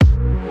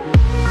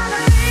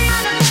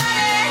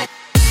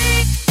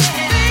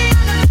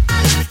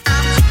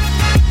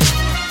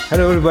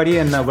Hello, everybody,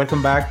 and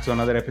welcome back to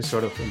another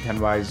episode of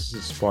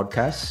IntentWise's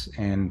podcast.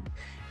 And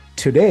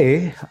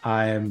today,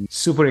 I am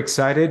super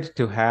excited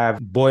to have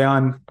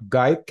Bojan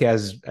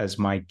Gajic as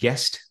my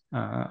guest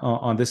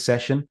on this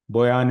session.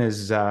 Bojan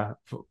is a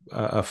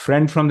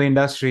friend from the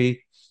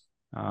industry.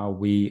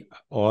 We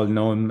all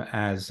know him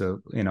as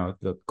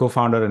the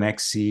co-founder and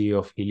ex-CEO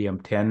of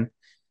Helium 10.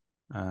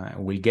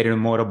 We'll get into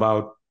more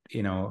about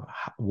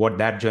what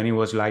that journey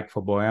was like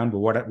for Bojan.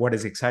 But what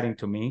is exciting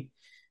to me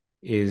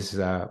is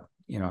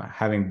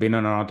having been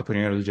on an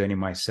entrepreneurial journey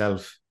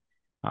myself,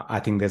 I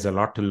think there's a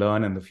lot to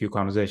learn. And the few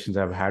conversations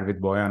I've had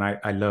with Bojan,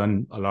 I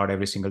learn a lot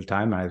every single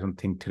time. I don't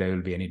think today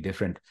will be any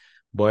different.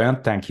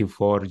 Bojan, thank you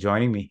for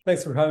joining me.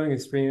 Thanks for having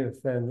us,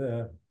 Srinivas.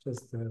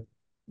 And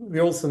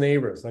we're also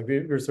neighbors. Like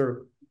we're sort of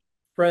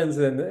friends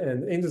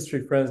and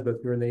industry friends, but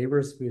we're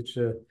neighbors, which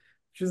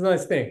is a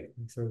nice thing.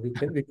 So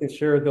we can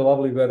share the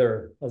lovely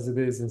weather as it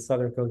is in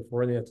Southern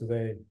California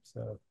today.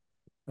 So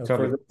for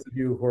those of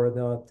you who are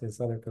not in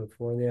Southern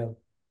California,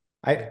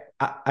 I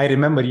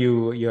remember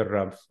your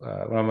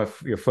one of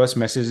your first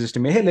messages to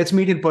me. Hey, let's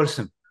meet in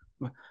person.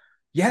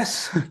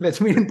 Yes, let's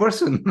meet in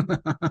person.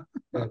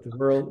 The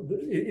world,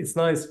 it's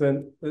nice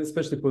when,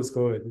 especially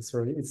post-COVID,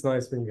 it's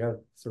nice when you have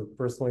sort of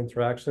personal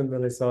interaction.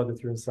 When I saw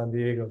that you're in San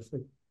Diego, it's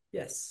like,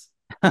 yes,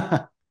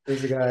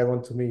 there's a guy I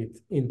want to meet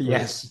in person.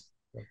 Yes.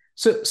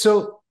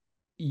 So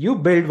you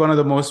built one of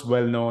the most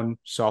well-known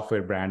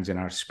software brands in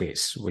our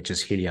space, which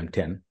is Helium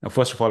 10. Now,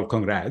 first of all,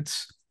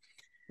 congrats.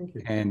 Thank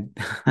you.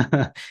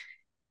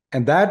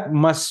 And that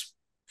must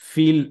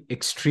feel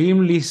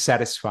extremely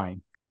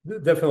satisfying.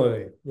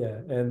 Definitely,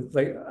 yeah. And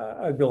like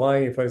I'd be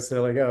lying if I say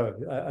like, oh,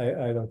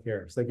 I don't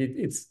care. It's like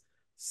it's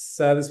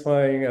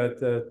satisfying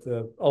at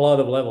a lot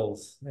of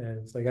levels, and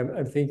it's like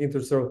I'm thinking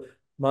to sort of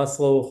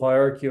Maslow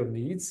hierarchy of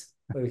needs.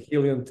 Like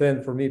Helium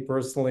 10 for me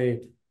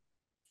personally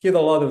hit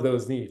a lot of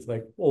those needs,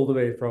 like all the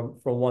way from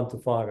 1 to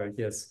 5, I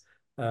guess.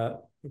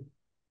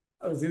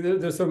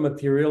 There's some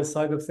material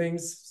side of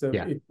things, so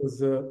Yeah.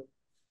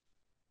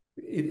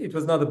 it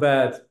was not a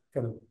bad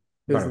kind of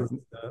business.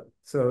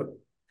 So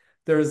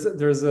there's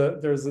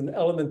an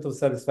element of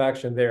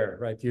satisfaction there,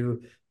 right?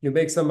 You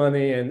make some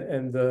money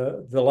and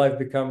the life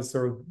becomes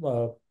sort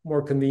of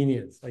more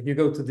convenient. Like you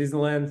go to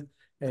Disneyland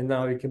and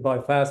now you can buy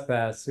fast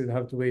pass, so you don't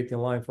have to wait in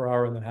line for an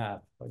hour and a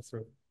half, like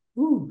sort of,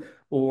 woo.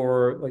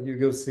 Or like you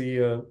go see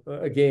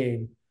a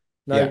game.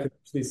 Now you can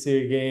actually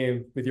see a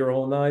game with your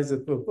own eyes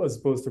as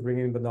opposed to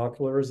bringing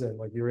binoculars and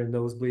like you're in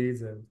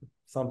nosebleeds and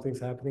something's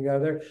happening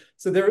out there.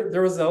 So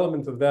there was an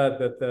element of that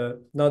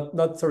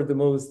not sort of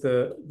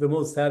the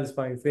most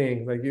satisfying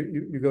thing. Like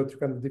you go through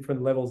kind of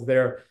different levels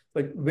there.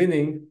 Like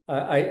winning,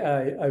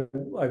 I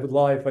would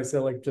lie if I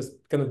said like just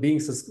kind of being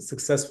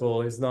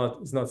successful is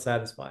not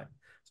satisfying.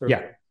 So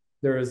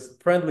there is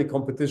friendly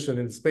competition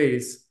in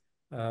space.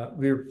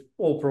 We're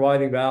all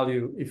providing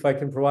value. If I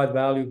can provide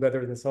value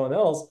better than someone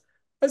else,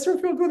 I sort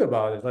of feel good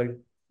about it. Like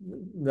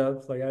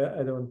no, like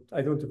I don't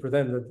want to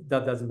pretend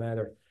that doesn't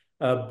matter.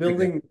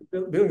 Building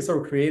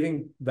sort of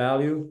creating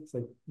value. It's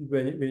like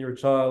when you're a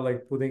child,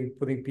 like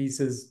putting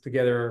pieces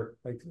together,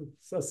 like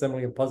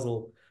assembling a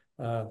puzzle,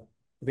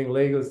 putting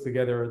Legos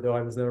together, though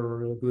I was never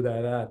really good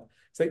at that.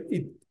 It's like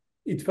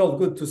it felt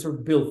good to sort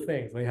of build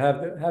things. Like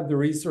have the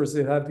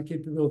resources, have the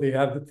capability,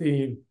 have the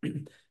team,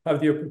 have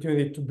the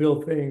opportunity to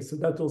build things. So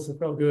that also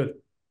felt good.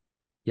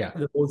 Yeah.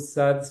 The most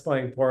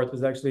satisfying part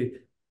was actually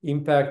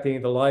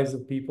impacting the lives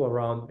of people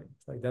around me.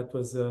 Like that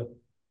was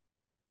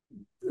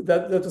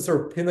that was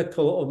sort of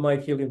pinnacle of my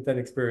Helium 10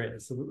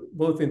 experience,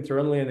 both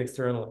internally and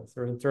externally.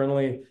 So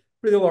internally,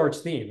 pretty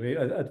large team.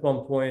 At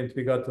one point,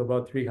 we got to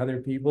about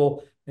 300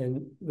 people.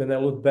 And when I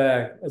look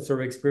back at sort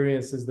of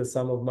experiences that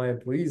some of my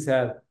employees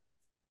had,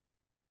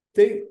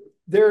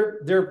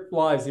 their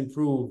lives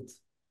improved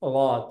a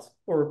lot,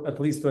 or at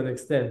least to an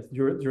extent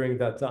during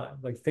that time.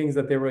 Like things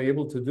that they were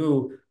able to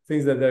do,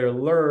 things that they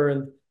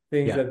learned,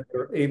 things that they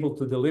were able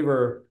to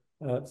deliver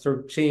sort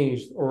of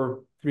changed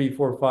over 3,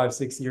 4, 5,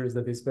 6 years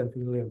that they spent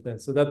in Helium 10.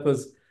 So that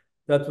was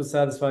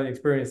satisfying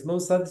experience.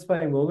 Most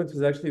satisfying moment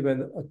was actually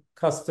when a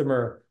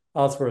customer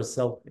asked for a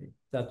selfie.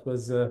 That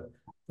was their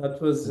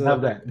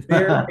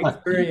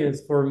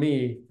experience for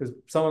me because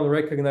someone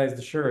recognized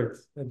the shirt.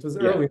 It was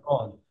early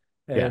on.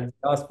 And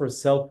asked for a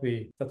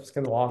selfie. That was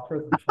kind of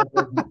awkward.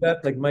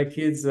 Like my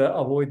kids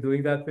avoid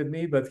doing that with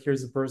me, but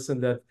here's a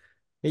person that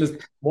just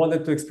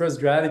wanted to express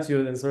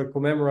gratitude and sort of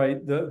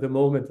commemorate the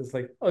moment. It's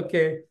like,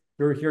 okay,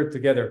 we're here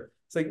together.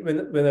 It's like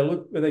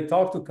when I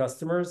talk to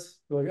customers,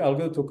 like I'll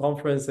go to a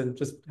conference and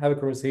just have a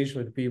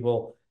conversation with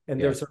people,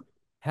 and they're sort of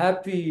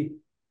happy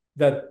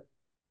that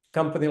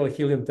company like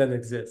Helium 10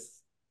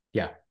 exists.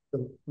 Yeah.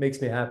 So it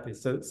makes me happy.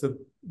 So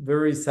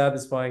very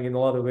satisfying in a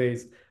lot of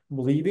ways.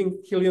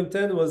 Leaving Helium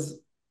 10 was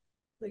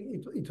like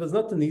it was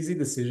not an easy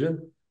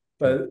decision,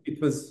 but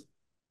it was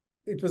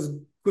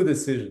good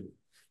decision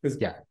because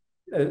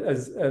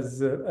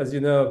as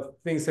you know,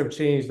 things have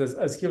changed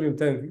as Helium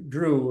 10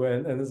 grew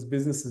and as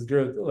businesses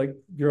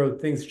grow,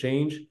 things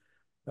change.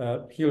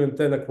 Helium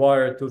 10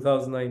 acquired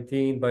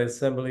 2019 by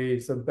Assembly.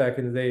 So back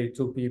in the day,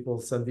 2 people,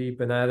 Sandeep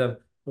and Adam,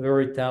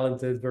 very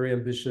talented, very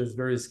ambitious,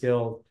 very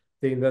skilled.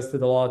 They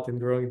invested a lot in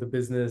growing the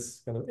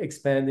business, kind of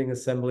expanding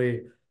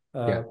assembly.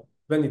 Yeah.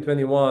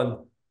 2021,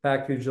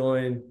 factory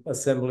joined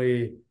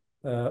assembly.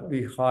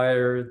 We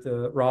hired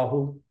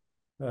Rahul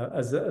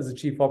as a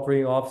chief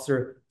operating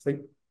officer. It's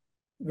like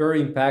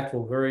very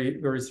impactful,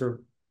 very sort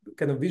of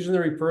kind of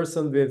visionary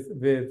person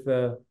with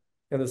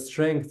kind of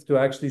strength to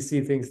actually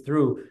see things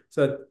through.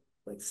 So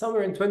like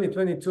somewhere in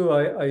 2022,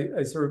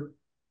 I sort of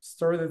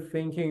started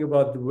thinking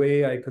about the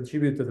way I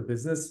contribute to the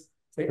business.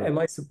 Like, Sure. am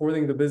I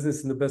supporting the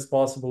business in the best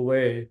possible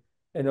way?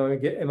 And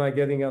am I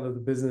getting out of the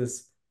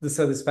business the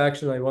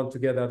satisfaction I want to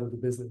get out of the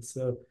business?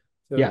 So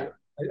Yeah.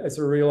 I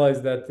sort of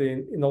realized that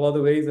in a lot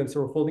of ways, I'm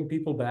sort of holding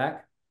people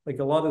back. Like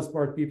a lot of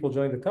smart people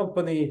join the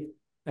company.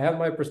 I have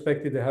my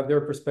perspective, they have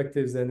their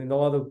perspectives, and in a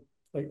lot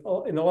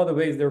of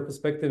ways, their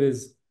perspective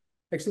is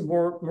actually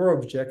more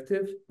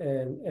objective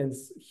and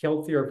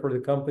healthier for the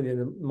company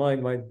than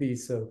mine might be.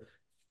 So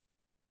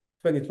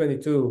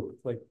 2022,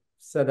 like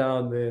sat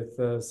down with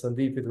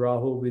Sandeep, with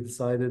Rahul, we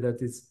decided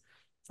that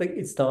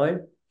it's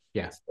time.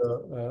 Yeah.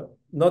 So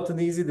not an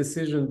easy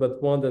decision,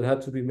 but one that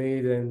had to be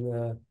made,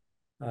 and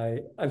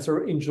I'm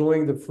sort of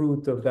enjoying the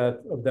fruit of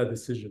that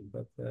decision.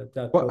 But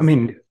that Well, I was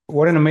mean,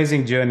 what an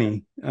amazing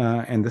journey,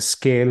 and the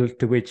scale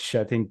to which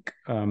I think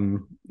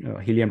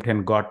Helium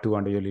 10 got to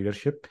under your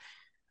leadership.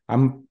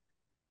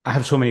 I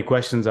have so many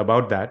questions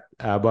about that,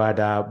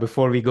 but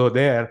before we go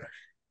there,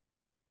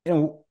 you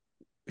know,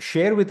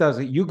 share with us.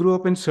 You grew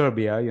up in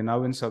Serbia. You're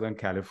now in Southern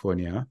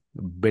California.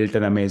 Built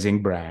an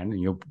amazing brand,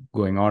 and you're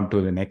going on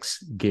to the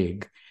next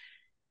gig.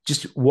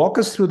 Just walk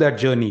us through that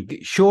journey.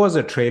 Show us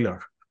a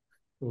trailer.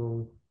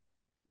 mm,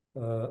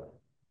 uh,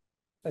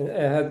 I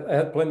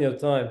had plenty of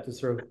time to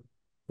sort of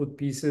put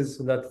pieces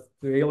in that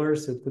trailer,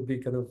 so it could be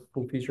kind of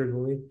full featured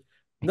movie.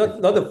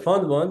 Not a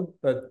fun one,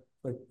 but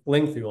like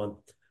lengthy one.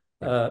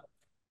 Right.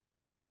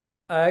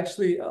 I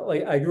actually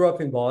like I grew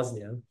up in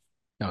Bosnia,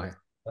 Okay.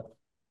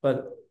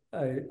 but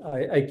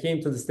I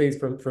came to the States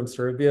from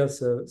Serbia.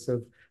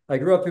 So I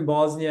grew up in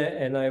Bosnia,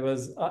 and I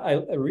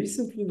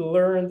recently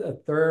learned a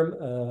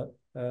term,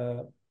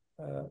 a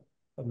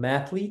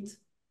mathlete.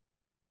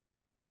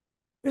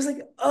 It was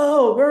like,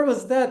 oh, where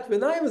was that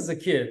when I was a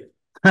kid?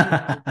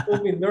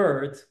 Told me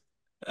nerd.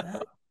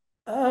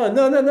 Oh,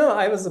 no,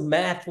 I was a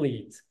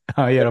mathlete.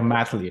 Oh, you're a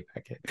mathlete.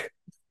 Okay.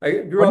 I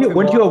grew up in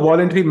Weren't you a Bosnia.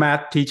 voluntary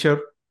math teacher,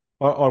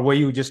 or were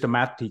you just a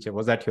math teacher?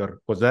 Was that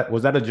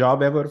a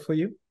job ever for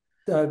you?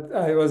 That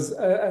I was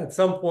at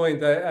some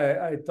point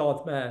I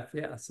taught math.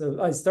 Yeah,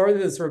 so I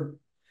started as sort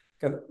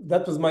of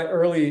that was my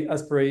early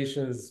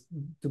aspirations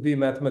to be a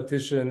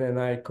mathematician, and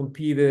I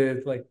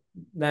competed like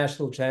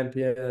national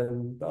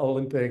champion,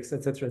 Olympics,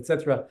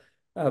 etc.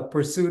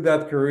 Pursued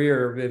that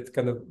career with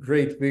kind of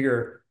great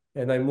vigor,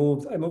 and I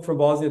moved from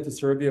Bosnia to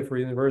Serbia for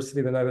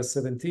university when I was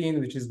 17,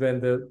 which is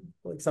when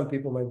like some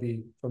people might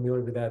be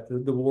familiar with that,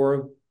 the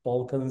war,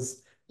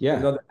 Balkans, Yeah.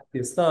 not the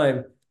happiest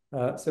time.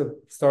 So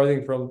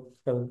starting from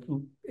kind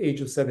of age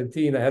of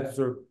 17, I had to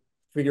sort of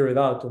figure it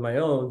out on my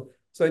own.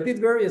 So I did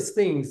various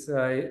things.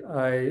 I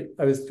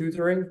was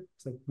tutoring,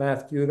 it's like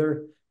math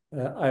tutor.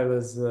 I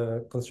was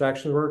a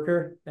construction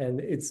worker, and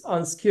it's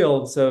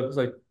unskilled. So it was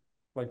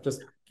like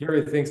just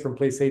carry things from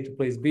place A to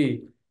place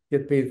B,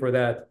 get paid for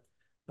that.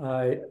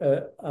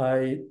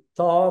 I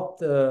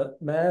taught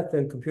math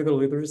and computer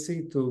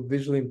literacy to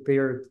visually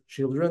impaired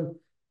children.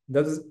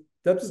 That is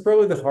that was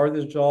probably the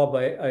hardest job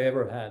I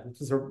ever had. It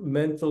was sort of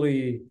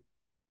mentally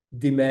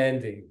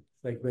demanding.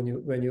 Like when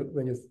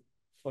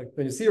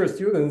you see your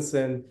students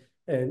and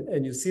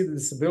you see the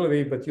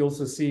disability, but you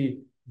also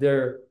see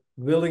their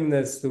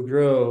willingness to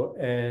grow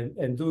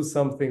and do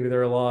something with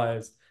their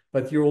lives.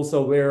 But you're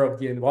also aware of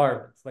the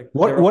environment. Like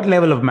What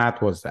level of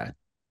math was that?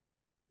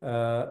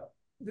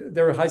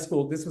 they're high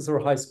school. This was our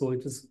high school.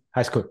 It was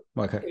High school.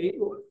 Okay.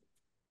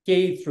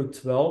 K through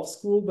 12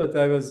 school, but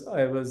I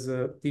was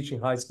teaching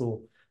high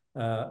school.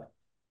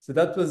 So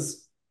that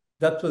was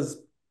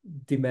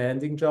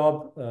demanding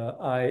job.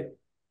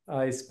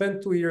 I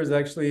spent 2 years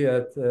actually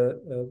at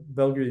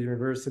Belgrade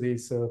University,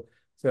 so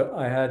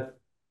I had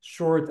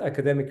short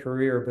academic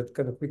career, but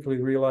kind of quickly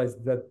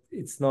realized that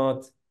it's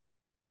not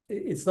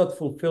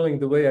fulfilling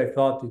the way I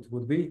thought it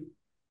would be.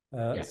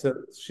 Yeah. So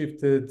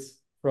shifted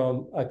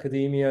from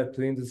academia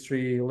to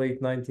industry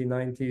late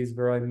 1990s,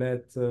 where I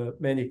met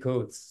Manny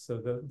Coates, so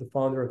the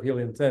founder of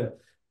Helium 10.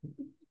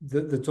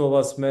 The two of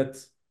us met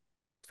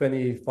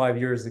 25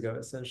 years ago,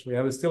 essentially.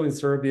 I was still in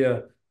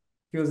Serbia.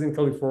 He was in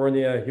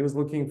California. He was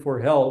looking for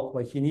help.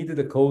 Like he needed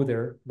a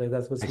coder. Like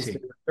that was I his see.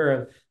 favorite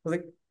term. I was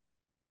like,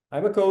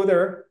 I'm a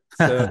coder.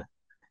 So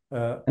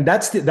And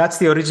that's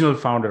the original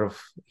founder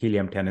of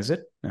Helium 10, is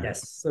it?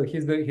 yes. So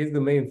he's the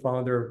main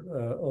founder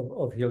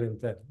of Helium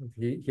 10.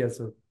 He has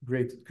a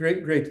great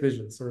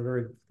vision. So a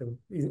very kind of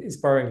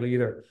inspiring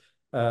leader.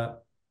 Uh,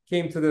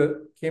 came to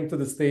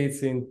the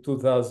States in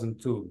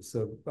 2002. So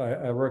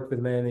I worked with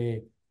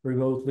Manny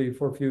remotely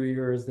for a few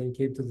years, then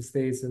came to the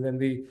States, and then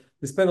we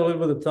spent a little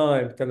bit of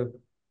time kind of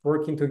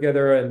working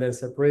together and then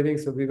separating.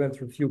 So we went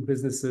through a few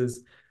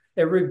businesses.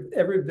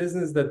 every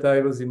business that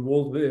I was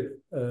involved with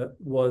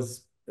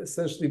was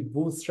essentially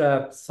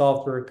bootstrap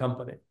software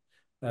company,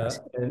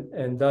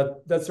 and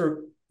that sort of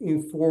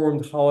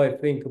informed how I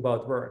think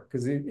about work.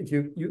 Because if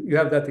you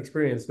have that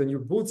experience when you're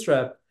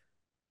bootstrap,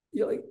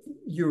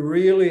 you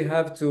really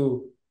have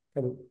to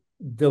kind of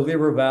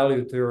deliver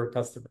value to your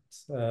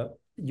customers.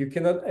 You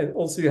cannot, and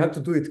also you have to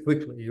do it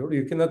quickly.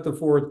 You cannot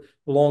afford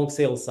long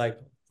sales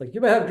cycles. Like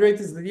you may have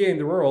greatest idea in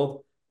the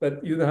world,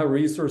 but you don't have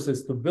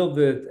resources to build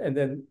it, and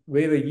then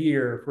wait a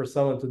year for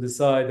someone to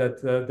decide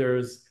that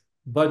there's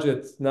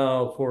budget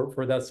now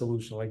for that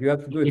solution. Like you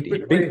have to do it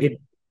quickly.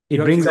 It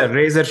brings a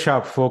razor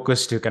sharp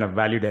focus to kind of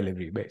value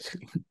delivery,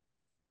 basically.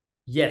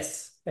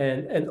 Yes,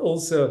 and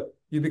also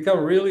you become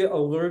really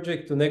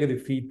allergic to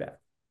negative feedback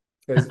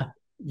because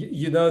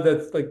you know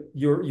that like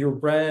your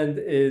brand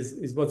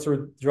is what sort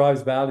of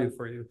drives value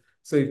for you.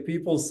 So if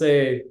people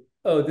say,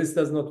 "Oh, this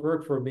does not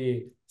work for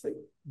me," it's like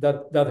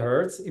that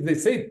hurts. If they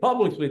say it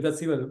publicly,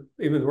 that's even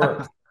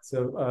worse.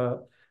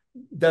 So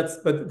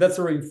that's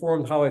already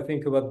informed how I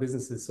think about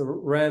businesses. So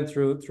ran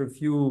through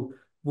few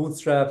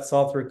bootstrap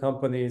software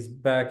companies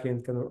back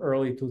in kind of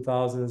early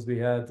 2000s. We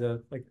had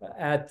like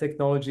ad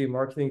technology,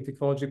 marketing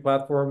technology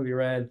platform. We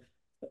ran,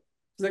 it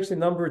was actually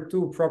number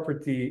 2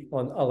 property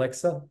on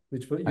Alexa,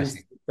 which was used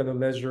to kind of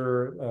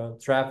measure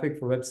traffic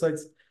for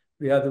websites.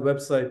 We had a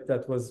website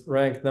that was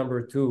ranked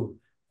number 2.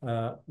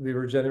 We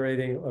were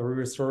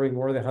storing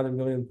more than 100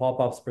 million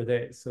pop-ups per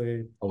day.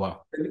 So oh,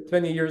 wow.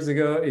 20 years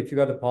ago, if you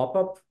got a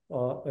pop-up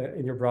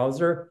in your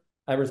browser,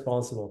 I'm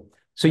responsible.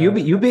 So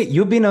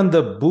you've been on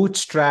the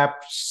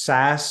bootstrap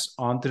SaaS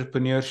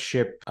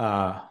entrepreneurship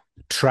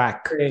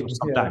track for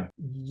some time.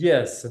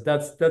 Yes,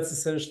 that's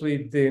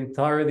essentially the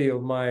entirety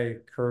of my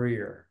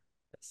career.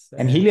 Yes.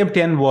 And Helium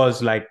 10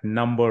 was like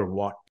number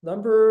what?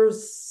 Number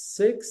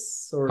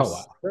 6 or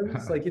wow. 7.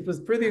 It's like it was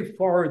pretty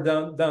far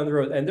down the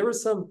road, and there were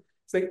some,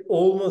 it's like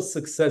almost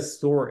success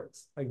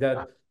stories like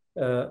that.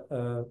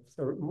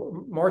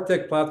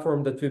 Martech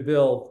platform that we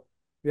built.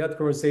 We had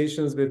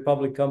conversations with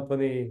public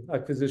company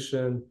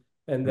acquisition,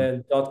 and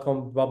then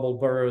 .com bubble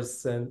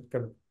bursts, and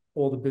kind of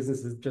all the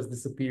businesses just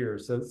disappear.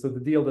 So the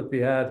deal that we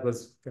had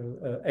was kind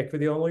of,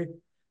 equity only,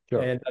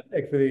 and that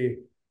equity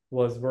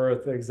was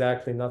worth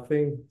exactly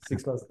nothing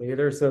 6 months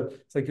later. So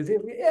it's like you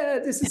think, yeah,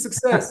 this is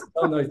success.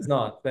 No, it's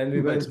not. Then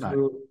we went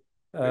to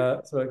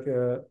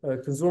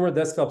consumer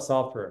desktop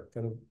software.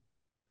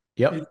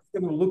 You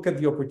can look at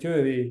the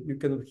opportunity, you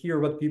can hear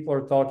what people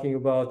are talking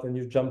about, and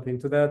you jump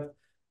into that.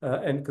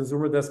 And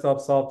consumer desktop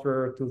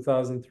software,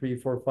 2003,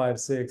 4, 5,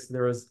 6,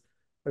 there was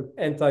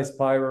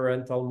anti-spyware,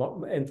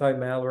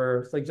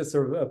 anti-malware. It's like just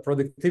sort of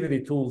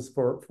productivity tools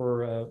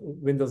for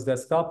Windows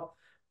desktop.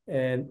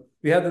 And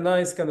we had a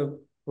nice kind of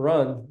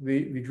run.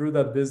 We grew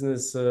that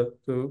business to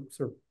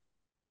sort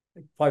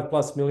of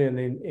 5+ million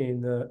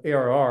in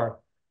ARR.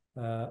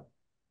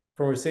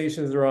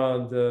 Conversations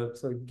around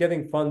so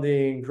getting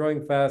funding,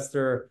 growing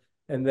faster,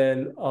 and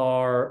then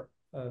our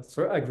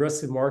sort of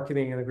aggressive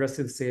marketing and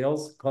aggressive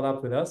sales caught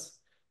up with us.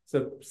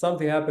 So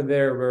something happened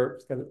there where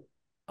it's kind of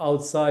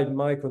outside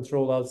my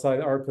control,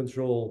 outside our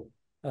control.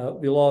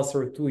 We lost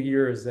sort of 2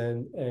 years,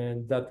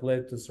 and that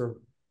led to sort of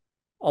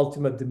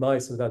ultimate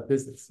demise of that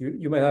business.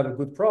 You might have a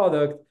good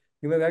product,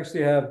 you might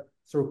actually have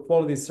sort of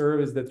quality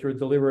service that you're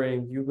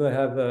delivering. You might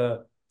have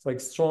a like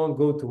strong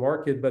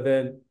go-to-market, but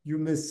then you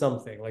miss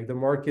something. Like the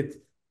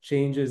market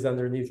changes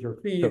underneath your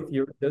feet.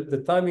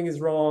 The timing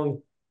is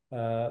wrong.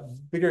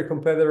 Bigger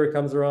competitor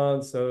comes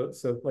around. So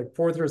like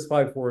there's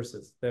 5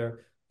 forces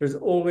there. There's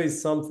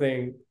always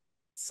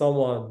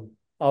someone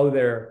out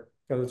there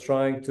kind of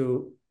trying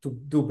to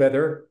do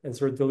better and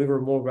sort of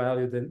deliver more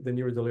value than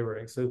you're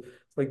delivering. So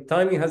like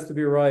timing has to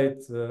be right,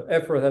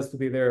 effort has to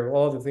be there,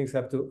 all the things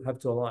have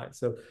to align.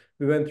 So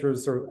we went through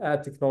sort of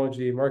ad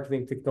technology,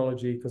 marketing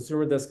technology,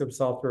 consumer desktop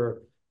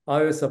software,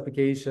 iOS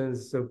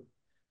applications. So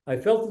I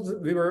felt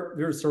we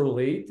were sort of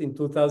late in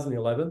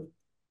 2011,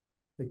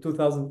 like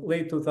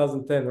late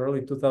 2010,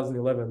 early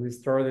 2011. We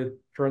started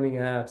turning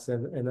apps,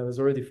 and I was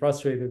already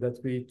frustrated that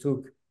we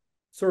took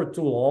sort of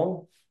too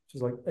long, which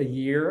is like a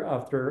year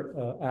after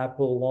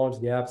Apple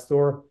launched the App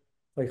Store.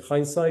 Like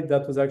hindsight,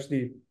 that was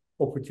actually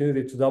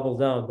opportunity to double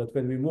down. But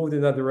when we moved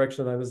in that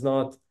direction, I was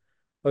not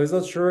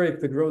sure if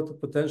the growth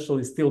potential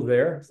is still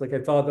there. It's like I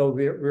thought, oh,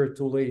 we're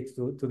too late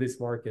to this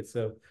market.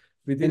 So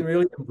we didn't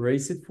really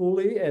embrace it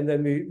fully. And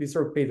then we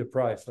sort of paid the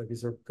price. Like we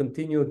sort of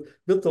continued,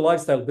 built a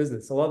lifestyle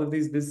business. A lot of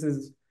these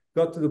businesses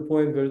got to the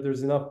point where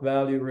there's enough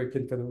value where you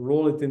can kind of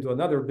roll it into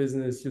another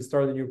business. You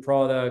start a new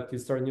product, you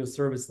start a new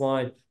service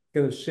line,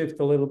 kind of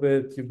shift a little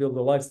bit, you build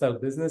a lifestyle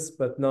business,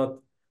 but not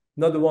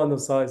the one of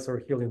size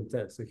or Helium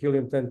 10. So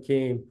Helium 10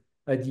 came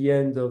at the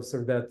end of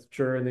sort of that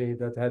journey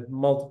that had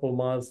multiple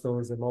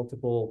milestones and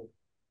multiple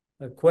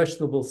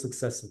questionable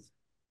successes.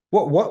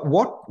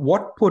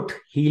 What put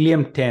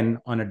Helium 10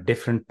 on a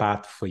different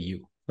path for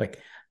you? Like,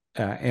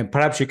 and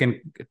perhaps you can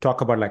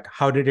talk about like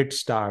how did it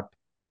start,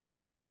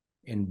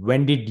 and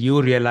when did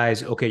you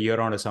realize, okay,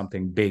 you're onto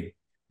something big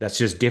that's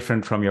just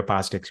different from your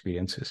past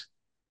experiences?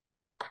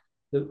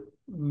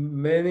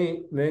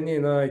 Manny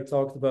and I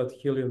talked about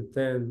Helium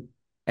 10.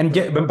 And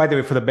by the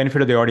way, for the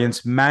benefit of the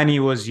audience, Manny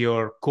was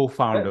your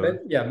co-founder,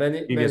 Yeah,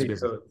 previous many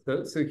business.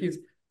 codes. So he's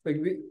like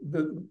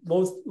the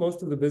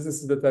most of the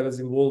businesses that I was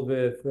involved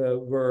with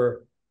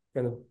were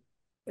kind of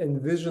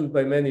envisioned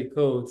by many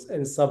codes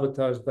and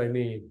sabotaged by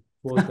me,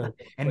 quote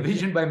unquote.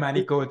 Envisioned by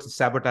Manny, it's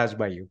sabotaged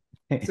by you.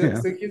 So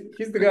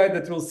he's the guy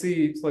that will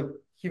see. It's like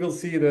he will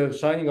see the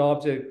shining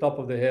object top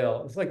of the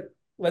hill. It's like,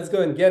 let's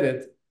go and get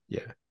it.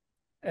 Yeah.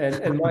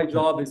 And my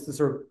job is to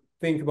sort of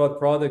think about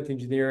product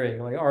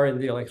engineering, like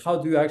R&D, like how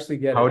do you actually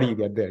get How it? do you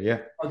get there? Yeah.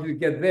 How do you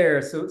get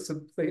there? So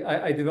like,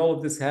 I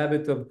developed this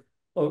habit of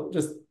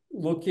just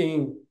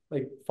looking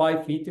like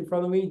 5 feet in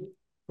front of me,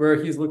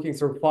 where he's looking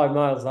sort of 5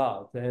 miles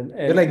out, You're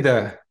and like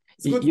the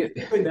it's good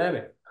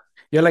dynamic.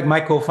 you're like my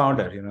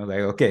co-founder, like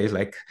okay, it's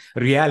like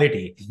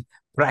reality,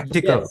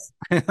 practical.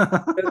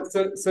 Yes.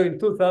 So in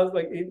 2000,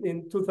 like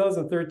in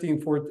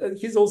 2013,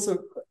 he's also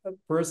a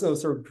person of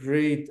sort of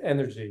great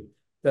energy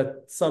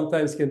that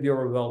sometimes can be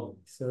overwhelming.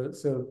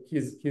 So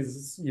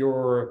he's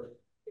your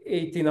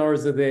 18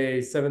 hours a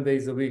day, 7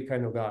 days a week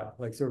kind of guy.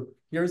 Like, so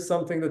here's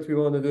something that we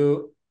want to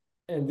do,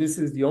 and this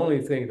is the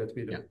only thing that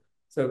we do. Yeah.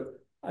 So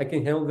I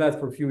can handle that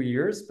for a few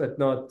years, but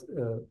not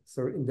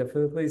sort of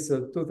indefinitely.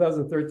 So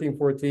 2013,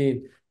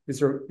 14,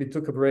 we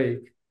took a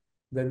break.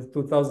 Then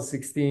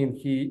 2016,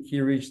 he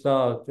reached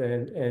out,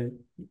 and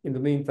in the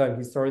meantime,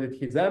 he started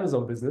his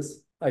Amazon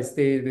business. I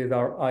stayed with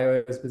our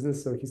iOS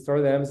business, so he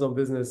started the Amazon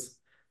business,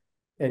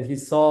 and he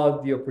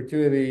saw the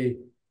opportunity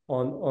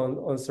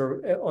on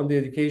sort of on the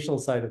educational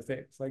side of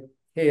things. Like,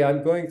 hey,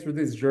 I'm going through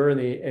this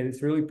journey, and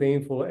it's really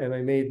painful, and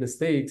I made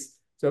mistakes.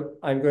 So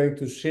I'm going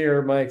to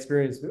share my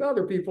experience with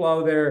other people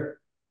out there,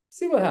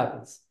 see what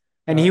happens.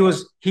 And he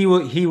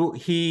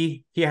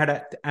had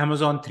an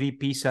Amazon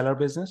 3P seller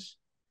business.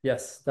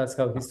 Yes, that's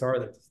how he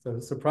started.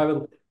 So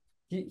private,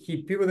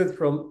 he pivoted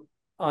from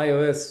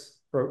iOS,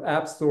 from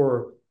App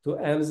Store to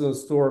Amazon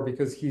Store,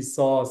 because he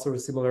saw sort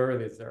of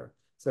similarities there.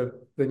 So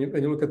when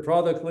you look at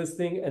product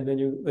listing, and then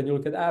when you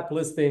look at app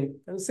listing,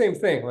 and the same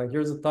thing, like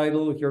here's a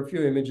title, here are a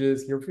few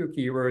images, here are a few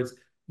keywords.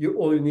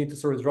 All you need to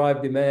sort of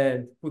drive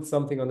demand, put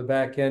something on the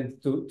back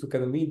end to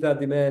kind of meet that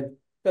demand.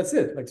 That's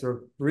it, like sort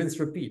of rinse,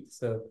 repeat.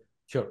 So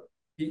Sure.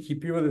 He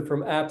pivoted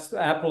from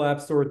Apple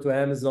App Store to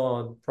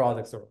Amazon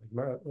product store,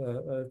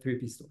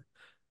 3P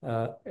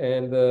store.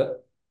 And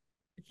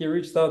he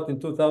reached out in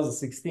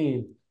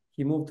 2016.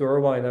 He moved to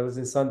Irvine. I was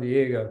in San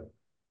Diego,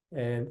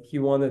 and he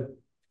wanted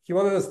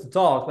us to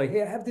talk. Like,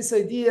 hey, I have this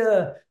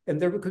idea,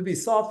 and there could be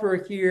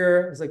software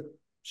here. I was like,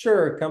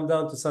 sure, come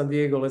down to San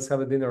Diego. Let's have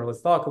a dinner.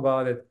 Let's talk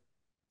about it.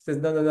 He says,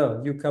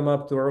 no. You come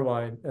up to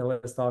Irvine and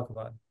let's talk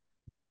about it.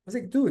 I was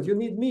like, dude, you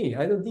need me.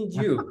 I don't need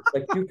you.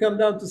 Like, you come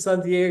down to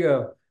San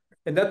Diego.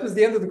 And that was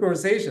the end of the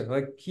conversation.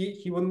 Like,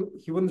 he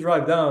wouldn't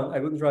drive down. I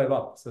wouldn't drive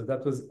up. So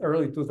that was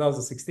early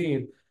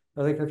 2016. I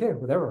was like, okay,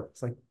 whatever.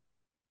 It's like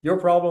your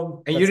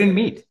problem. And you didn't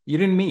meet. You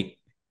didn't meet.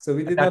 So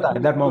we did at not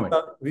meet that moment.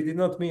 We did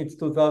not meet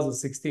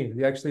 2016.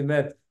 We actually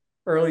met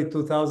early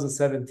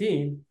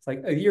 2017. It's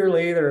like a year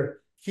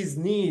later, his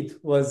need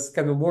was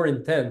kind of more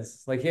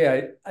intense. Like,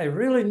 hey, I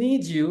really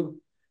need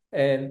you.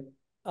 And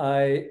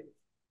I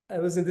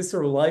was in this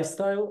sort of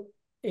lifestyle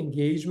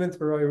engagement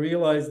where I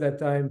realized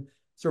that I'm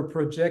sort of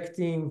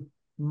projecting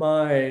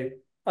my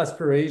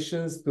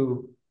aspirations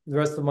to the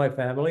rest of my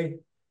family.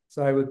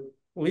 So I would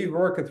leave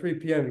work at 3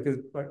 p.m. because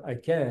I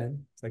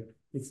can.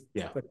 It's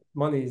like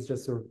money is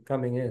just sort of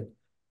coming in,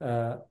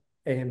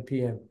 AM,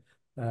 PM.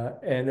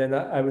 And then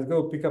I would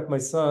go pick up my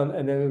son,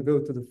 and then we would go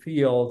to the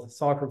field,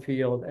 soccer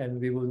field,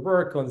 and we would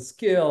work on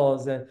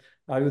skills. And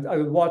I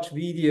would watch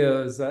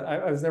videos.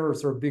 I was never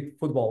sort of big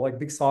football, like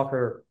big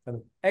soccer kind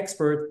of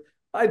expert.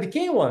 I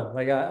became one.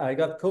 Like I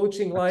got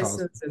coaching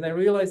license, and I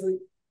realized like,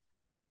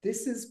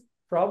 this is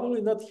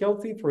probably not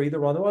healthy for either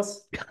one of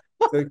us.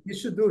 So he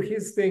should do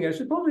his thing. I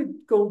should probably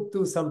go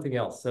do something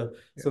else. So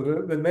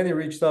when Manny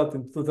reached out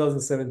in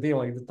 2017,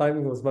 like the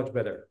timing was much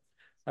better.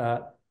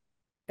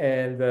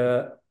 And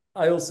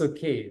I also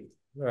caved,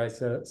 right?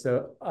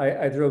 So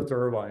I drove to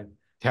Irvine.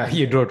 Yeah,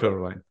 you drove to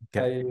Irvine.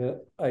 Okay.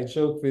 I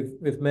joke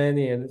with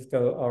Manny and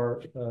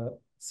our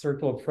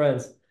circle of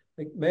friends.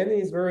 Like, Manny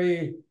is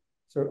very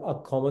sort of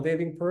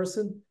accommodating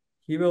person.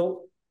 He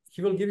will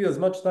give you as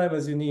much time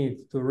as you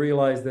need to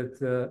realize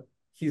that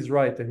he's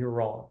right and you're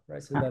wrong,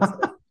 right? So that's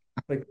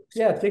like,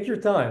 yeah, take your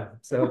time.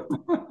 So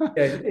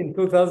yeah, in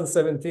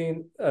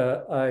 2017,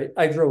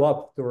 I drove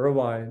up to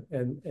Irvine,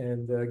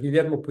 and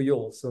Guillermo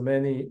Puyol. So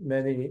many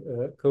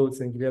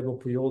codes, and Guillermo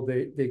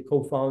Puyol, they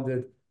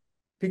co-founded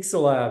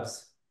Pixel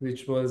Labs,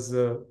 which was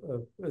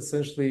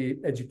essentially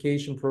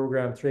education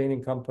program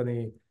training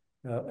company.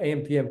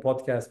 AMPM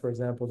podcast, for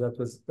example, that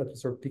was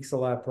sort of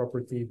Pixel Lab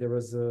property. There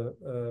was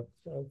a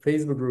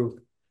Facebook group,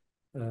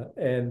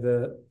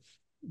 and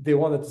they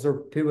wanted to sort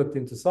of pivot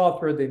into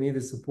software. They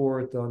needed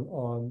support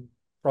on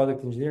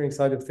product engineering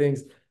side of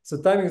things. So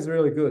timing is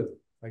really good.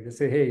 Like, they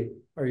say, hey,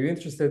 are you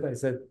interested? I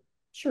said,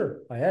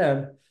 sure, I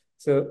am.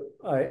 So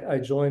I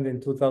joined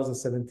in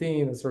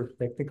 2017 as sort of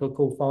technical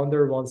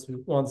co-founder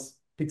once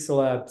Pixel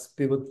Labs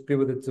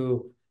pivoted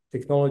to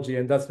technology,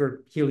 and that's where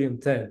Helium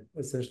 10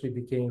 essentially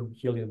became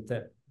Helium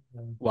 10.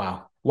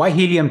 Wow. Why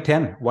Helium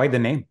 10? Why the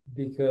name?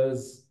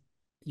 Because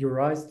you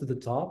rise to the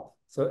top.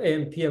 So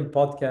AM/PM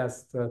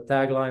podcast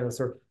tagline was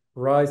sort of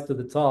rise to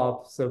the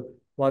top. So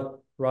what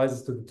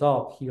rises to the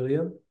top?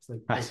 Helium. It's like,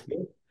 Nice.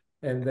 okay.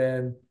 And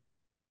then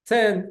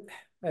 10,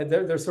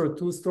 there's sort of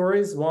two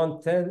stories.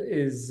 One, 10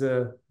 is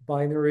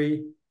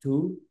binary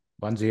 2.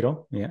 10.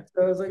 Yeah.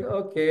 So I was like,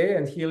 okay,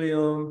 and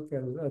helium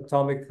and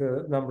atomic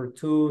number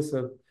 2.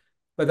 So,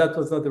 but that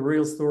was not the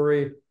real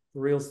story. The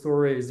real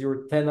story is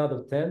you're 10 out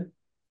of 10.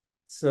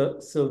 So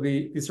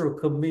we sort of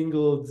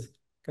commingled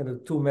kind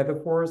of two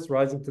metaphors,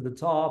 rising to the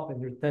top,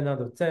 and you're 10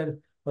 out of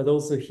 10, but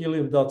also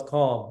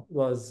helium.com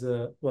was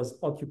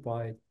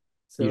occupied.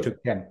 You So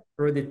took 10.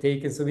 already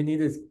taken. So we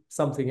needed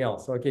something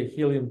else. Okay,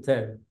 helium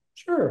 10.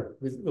 Sure,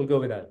 we'll go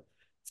with that.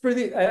 It's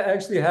pretty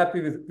actually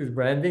happy with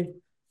branding,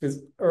 because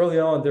early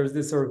on there's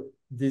this sort of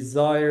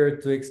desire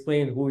to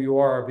explain who you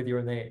are with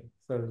your name.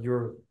 So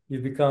you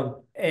become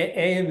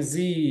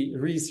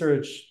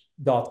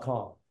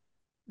amzresearch.com,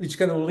 which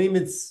kind of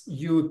limits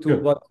you to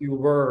Sure. what you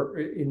were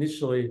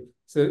initially.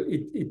 So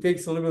it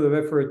takes a little bit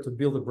of effort to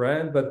build a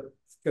brand, but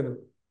it's kind of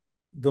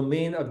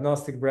domain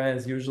agnostic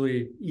brands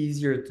usually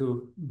easier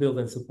to build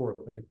and support,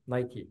 like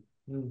Nike.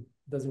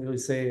 Doesn't really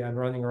say I'm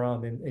running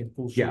around in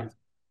full Yeah.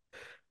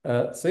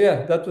 shoes. So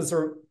yeah, that was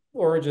our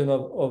origin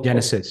of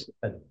Genesis.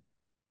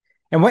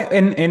 And what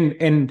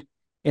and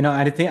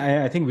I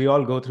think we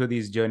all go through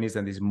these journeys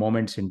and these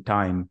moments in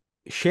time.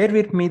 Share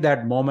with me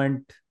that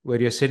moment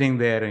where you're sitting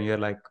there and you're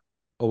like,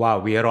 oh wow,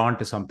 we are on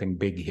to something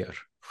big here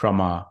from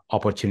a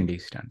opportunity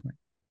standpoint.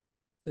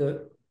 uh,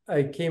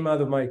 I came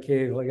out of my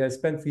cave. Like I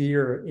spent the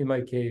year in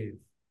my cave,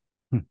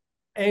 Hmm.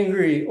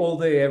 angry all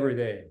day, every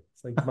day.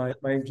 It's like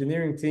my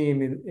engineering team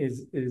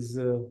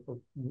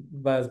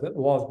was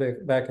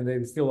back in the day,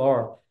 we still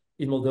are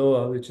in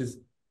Moldova, which is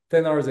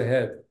 10 hours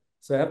ahead.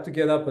 So I have to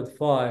get up at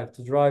 5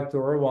 to drive to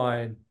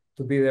Irvine,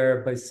 to be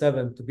there by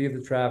 7, to beat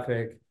the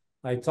traffic.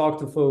 I talk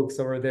to folks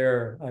over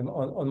there. I'm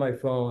on my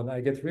phone.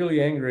 I get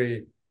really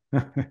angry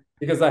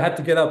because I had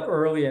to get up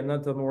early and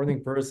not a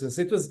morning person.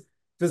 So it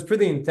was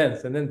pretty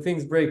intense. And then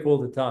things break all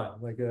the time.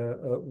 Like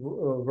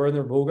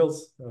Werner Vogels,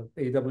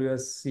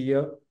 AWS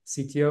CEO,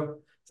 CTO.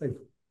 It's like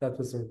that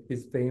was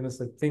his famous.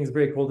 Like things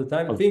break all the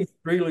time. And Oh, things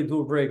really do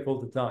break all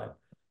the time,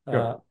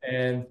 sure.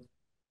 and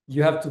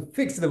you have to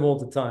fix them all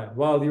the time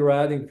while you're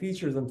adding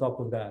features on top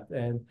of that.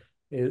 And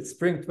in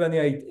spring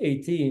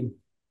 2018,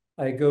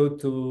 I go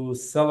to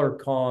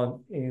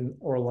SellerCon in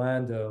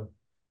Orlando,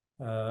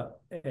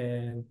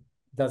 and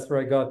that's where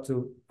I got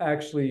to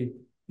actually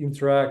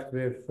interact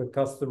with the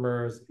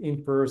customers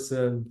in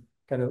person,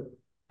 kind of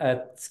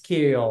at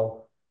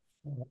scale.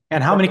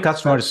 And how many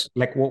customers,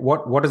 like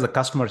what is the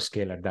customer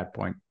scale at that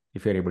point,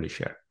 if you're able to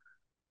share?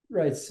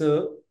 Right.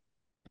 So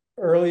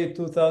early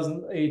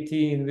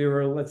 2018, we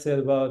were, let's say,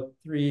 about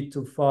 3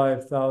 to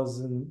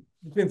 5,000,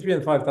 between 3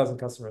 and 5,000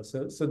 customers.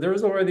 So there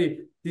was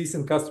already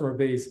decent customer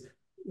base.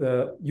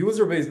 The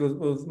user base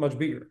was much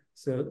bigger.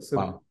 So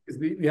Wow.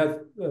 we had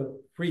a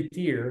free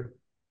tier,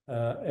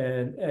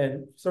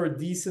 and sort of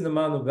decent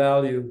amount of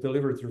value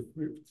delivered through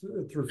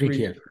Free free.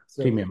 tier,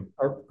 So premium.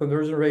 our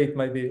conversion rate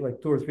might be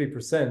like 2 or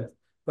 3%,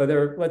 but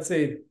there are, let's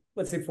say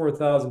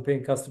 4,000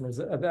 paying customers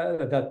at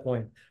that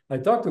point. I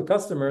talk to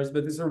customers,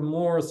 but these are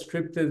more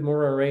scripted,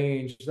 more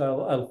arranged.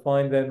 I'll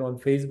find them on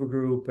Facebook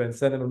group and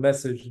send them a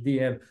message,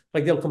 DM,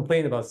 like they'll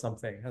complain about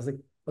something. I was like,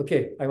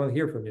 okay, I want to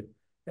hear from you.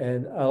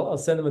 And I'll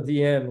send them a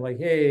DM like,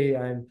 hey,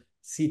 I'm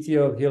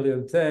CTO of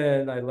Helium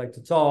 10. I'd like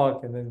to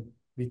talk. And then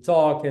we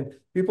talk, and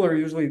people are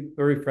usually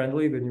very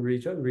friendly when you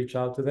reach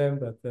out to them.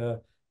 But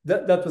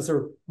that was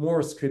sort of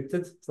more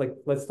scripted. It's like,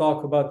 let's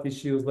talk about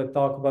issues, let's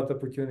talk about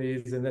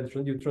opportunities, and then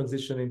you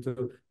transition into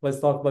let's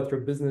talk about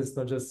your business,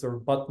 not just sort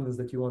of buttons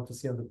that you want to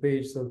see on the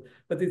page. So,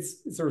 but it's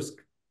sort of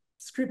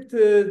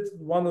scripted,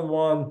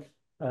 one-on-one.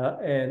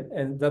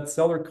 And that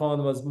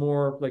SellerCon was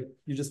more like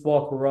you just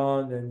walk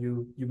around and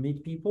you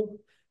meet people.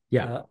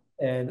 Yeah,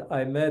 And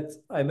I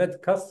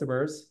met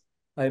customers,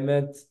 I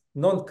met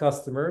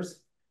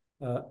non-customers,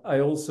 I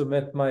also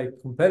met my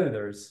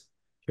competitors,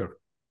 sure.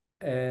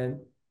 and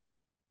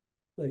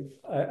like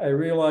I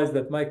realized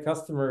that my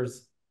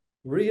customers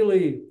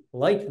really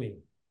like me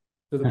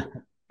to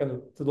the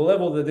to the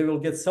level that they will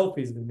get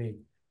selfies with me,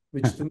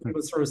 which to me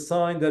was sort of a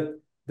sign that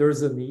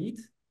there's a need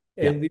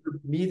Yeah, and we're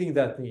meeting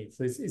that need.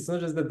 So it's not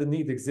just that the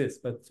need exists,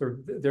 but sort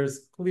of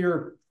there's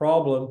clear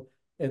problem.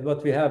 And what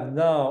we have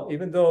now,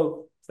 even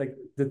though it's like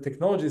the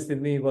technologist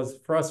in me was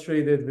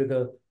frustrated with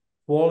the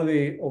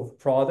quality of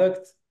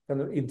product kind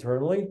of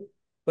internally,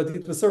 but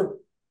it was sort of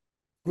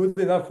good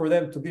enough for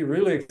them to be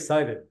really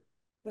excited.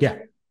 yeah,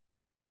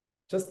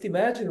 Just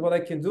imagine what I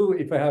can do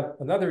if I have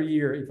another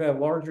year, if I have a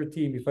larger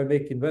team, if I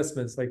make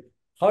investments, like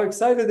how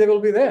excited they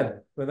will be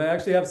then when I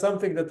actually have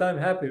something that I'm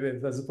happy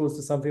with as opposed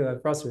to something that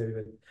I'm frustrated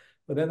with.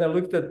 But then I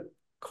looked at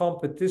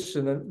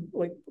competition, and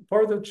like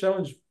part of the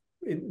challenge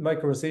in my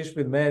conversation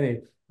with Manny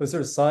was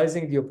sort of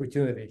sizing the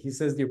opportunity. He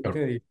says the sure.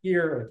 opportunity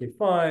here, okay,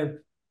 fine.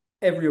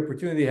 every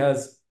opportunity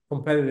has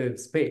competitive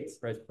space,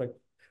 right? Like,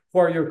 who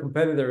are your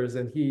competitors?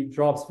 And he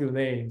drops few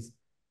names.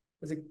 I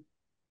was like,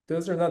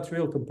 those are not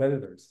real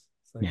competitors.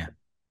 It's like, Yeah.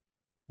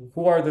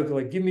 who are the,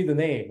 like, give me the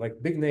name,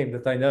 like big name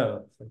that I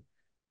know. It's like,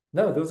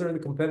 no, those are the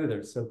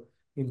competitors. So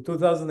in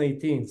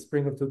 2018,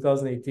 spring of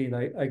 2018,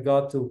 I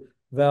got to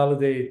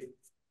validate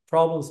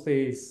problem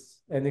space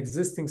and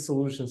existing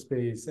solution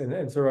space.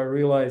 And so I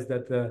realized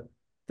that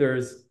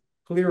there's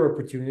clear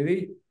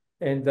opportunity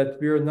and that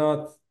we're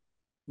not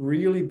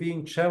really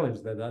being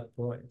challenged at that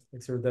point.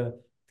 Like, sort of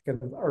the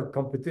kind of our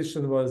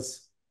competition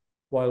was,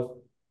 while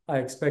I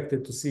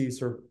expected to see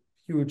sort of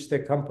huge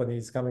tech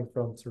companies coming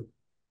from sort of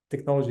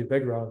technology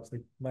backgrounds,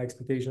 like my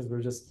expectations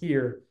were just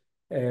here,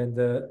 and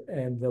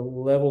the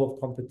level of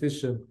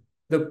competition,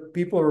 the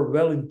people are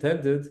well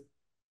intended,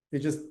 they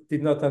just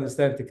did not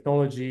understand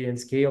technology and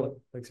scaling.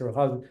 Like, sort of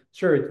how,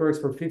 sure, it works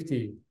for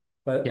 50,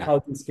 but Yeah. how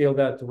to scale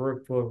that to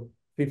work for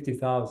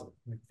 50,000?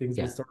 Like, things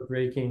will Yeah. start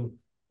breaking.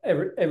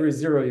 Every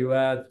zero you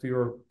add to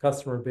your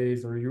customer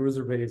base or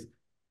user base,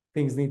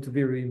 things need to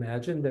be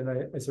reimagined. And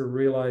I sort of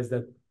realized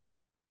that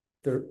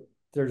there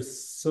there's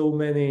so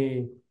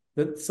many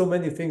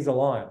things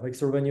align. Like,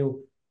 so when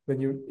you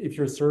if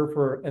you're a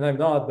surfer, and I'm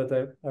not, but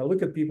I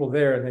look at people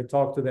there and I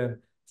talk to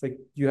them, it's like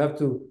you have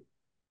to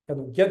kind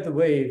of get the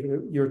wave.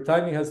 Your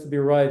timing has to be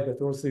right,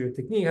 but also your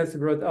technique has to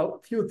be right. A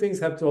few things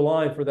have to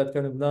align for that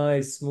kind of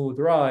nice, smooth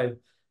ride.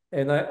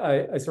 And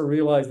I sort of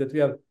realized that we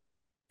have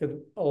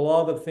a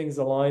lot of things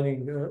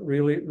aligning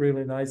really,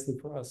 really nicely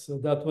for us. So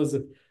that was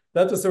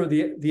sort of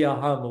the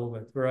aha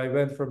moment where I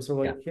went from sort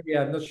of Yeah. like, hey,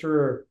 I'm not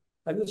sure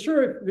if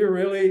we're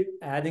really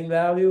adding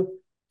value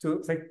to,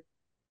 it's like,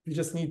 you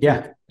just need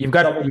Yeah. to You've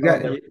got double you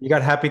down got there. you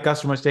got happy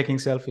customers taking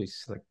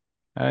selfies. Like,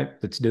 all right,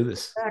 let's do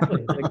this.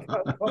 Exactly. Like,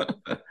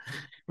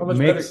 how much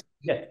better Makes can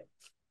you get?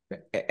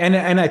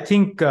 and I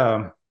think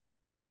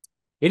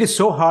it is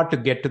so hard to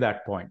get to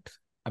that point.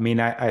 I mean,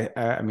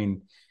 I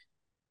mean,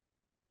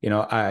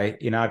 I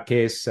in our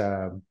case,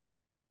 I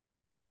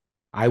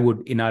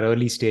would in our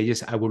early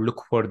stages, I would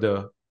look for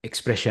the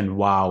expression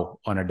 "wow"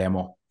 on a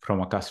demo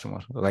from a customer.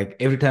 Like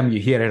every time you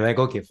hear it, like,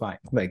 okay, fine,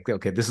 like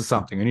okay, this is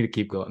something we need to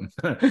keep going.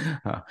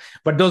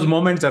 But those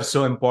moments are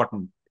so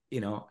important.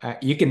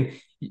 You can.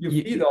 You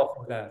feed off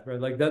of that, right?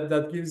 Like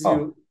that gives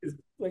Oh, you,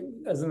 like,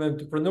 as an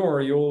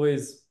entrepreneur, you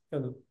always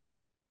kind of,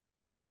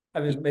 I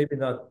mean, maybe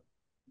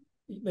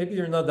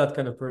you're not that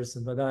kind of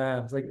person, but I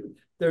am. It's like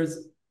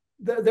there's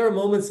there are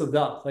moments of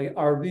doubt. Like,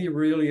 are we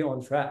really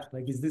on track?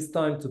 Like, is this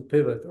time to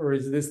pivot or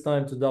is this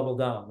time to double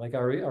down? Like,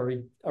 are we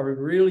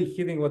really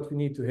hitting what we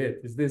need to hit?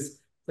 Is this,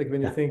 like,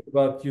 when you yeah, think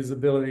about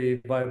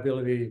usability,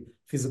 viability,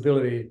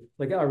 feasibility,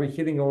 like, are we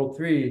hitting all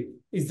three?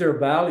 Is there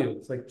value?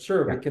 It's like,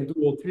 sure, we yeah, can do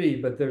all three,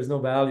 but there's no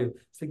value.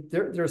 It's like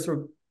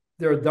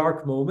there are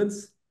dark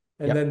moments,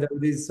 and yeah. then there are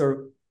these sort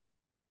of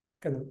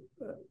kind of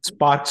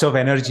Sparks of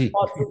energy.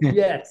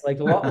 yes, like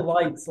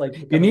lights, like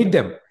You kind of need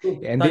them,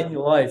 and tiny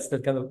lights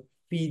that kind of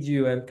feed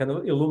you and kind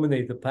of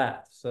illuminate the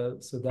path. So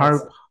that's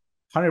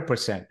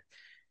 100%.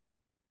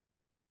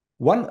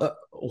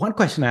 One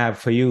question I have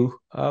for you,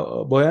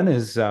 Boyan,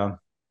 is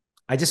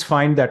I just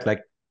find that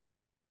like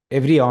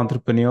every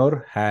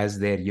entrepreneur has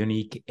their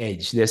unique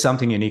edge. There's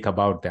something unique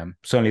about them.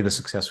 Certainly the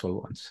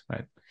successful ones,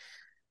 right?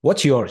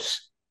 What's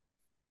yours?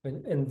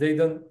 and they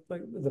don't,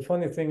 like, the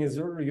funny thing is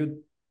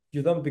you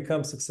don't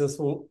become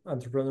successful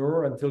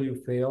entrepreneur until you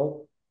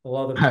fail a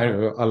lot of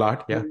times. A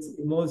lot, yeah.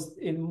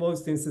 In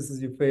most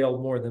instances you fail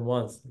more than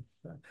once.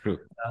 True.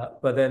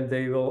 But then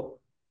they will,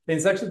 and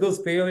it's actually those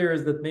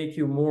failures that make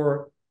you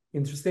more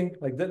interesting.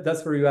 Like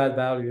that's where you add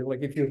value.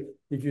 Like if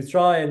you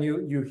try and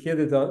you hit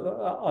it out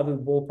of the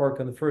ballpark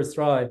on the first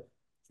try,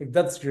 like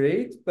that's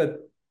great, but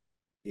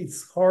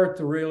it's hard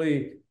to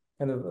really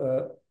kind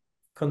of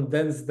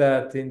condense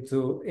that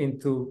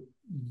into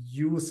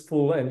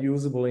useful and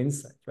usable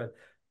insight, right?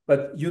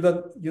 But you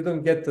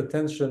don't get the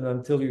attention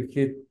until you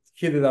hit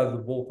it out of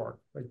the ballpark.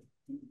 Like,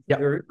 Yeah.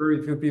 very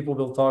very few people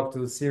will talk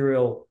to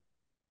serial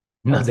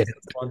No, they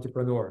unsuccessful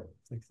entrepreneur.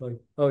 It's like,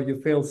 oh,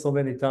 you failed so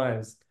many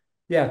times.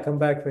 Yeah, come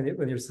back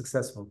when you're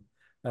successful.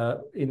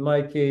 In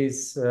my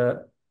case,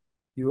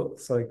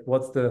 it's like,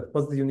 what's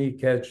the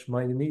unique edge?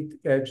 My unique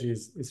edge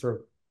is sort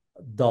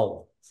of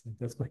dull. So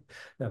that's my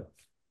no.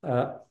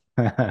 Uh,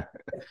 don't.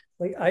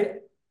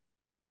 like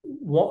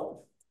what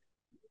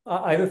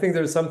I don't think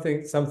there's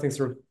something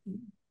sort of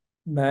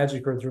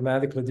magic or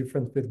dramatically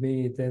different with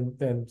me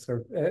than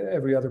sort of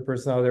every other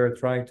person out there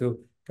trying to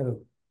kind of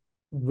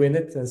win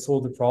it and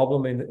solve the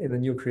problem in a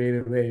new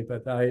creative way.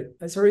 But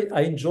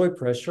I enjoy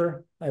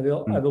pressure. I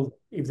will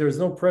if there's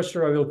no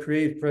pressure, I will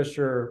create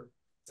pressure.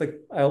 It's like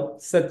I'll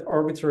set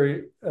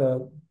arbitrary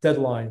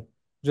deadline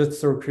just to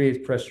sort of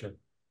create pressure.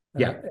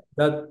 Yeah.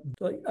 That,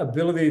 like,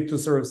 ability to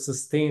sort of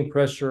sustain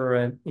pressure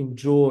and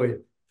enjoy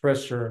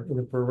pressure in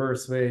a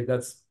perverse way,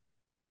 that's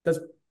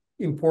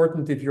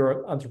important if you're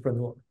an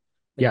entrepreneur.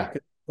 Yeah.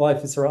 Like,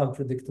 life is sort of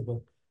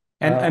unpredictable.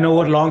 And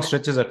over long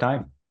stretches of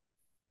time.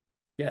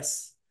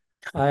 Yes,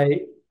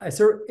 I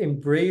sort of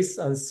embrace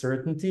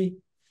uncertainty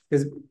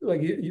because, like,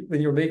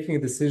 when you're making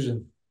a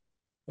decision,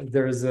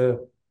 There's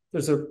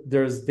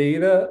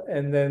data,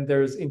 and then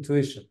there's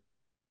intuition.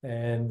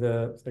 And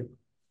it's like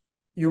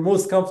you're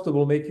most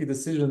comfortable making a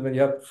decision when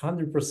you have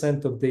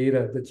 100% of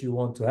data that you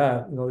want to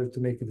have in order to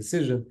make a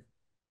decision.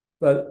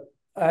 But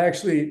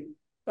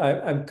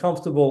I'm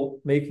comfortable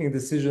making a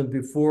decision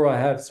before I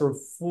have sort of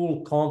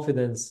full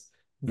confidence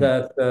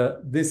that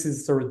this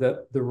is sort of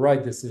the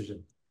right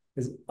decision.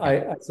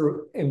 I sort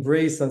of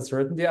embrace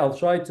uncertainty. I'll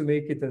try to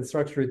make it and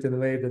structure it in a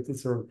way that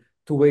it's sort of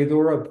two-way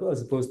door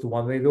as opposed to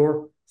one-way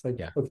door. It's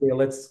like, okay,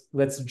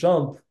 let's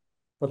jump,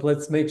 but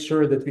let's make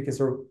sure that we can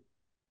sort of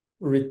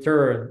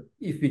return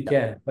if we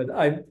can. But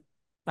I'm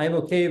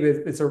okay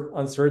with sort of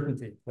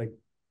uncertainty. Like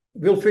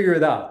we'll figure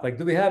it out. Like,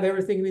 do we have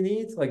everything we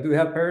need? Like, do we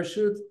have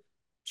parachute?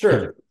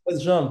 Sure,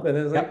 let's jump. And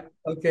then it's like,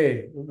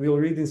 okay, we'll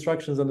read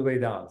instructions on the way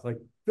down. It's like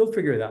we'll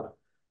figure it out.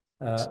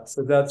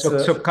 So that's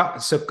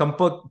so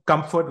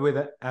comfort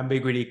with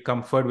ambiguity,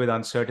 comfort with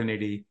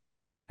uncertainty,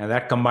 and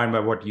that combined by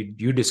what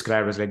you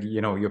described as like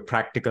you're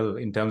practical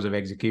in terms of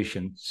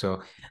execution.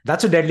 So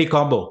that's a deadly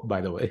combo,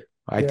 by the way.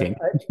 I think.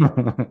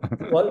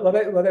 What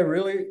I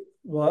really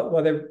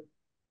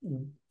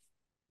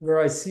where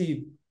I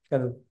see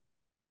kind of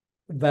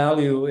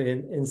value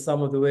in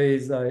some of the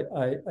ways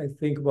I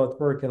think about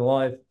work and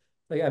life,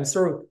 like I'm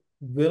sort of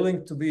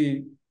willing to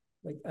be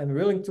I'm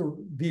willing to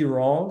be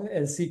wrong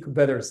and seek a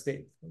better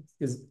state.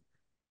 Because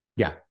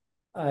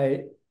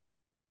I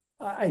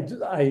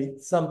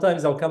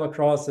sometimes I'll come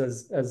across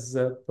as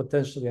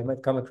potentially I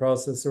might come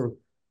across as sort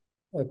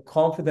of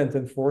confident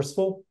and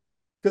forceful,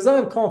 because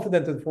I'm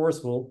confident and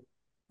forceful,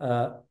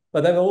 but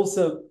I'm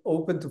also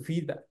open to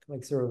feedback,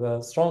 like sort of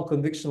a strong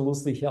conviction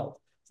loosely held.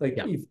 It's like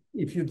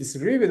if you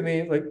disagree with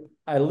me, like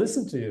I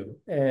listen to you,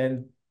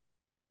 and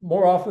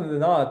more often than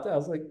not, I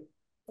was like,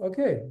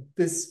 okay,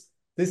 this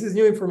is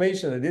new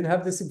information. I didn't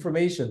have this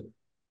information.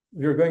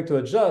 We're going to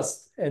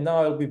adjust, and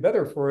now I'll be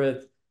better for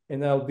it,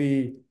 and I'll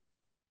be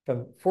kind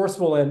of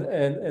forceful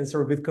and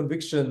sort of with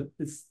conviction.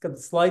 It's kind of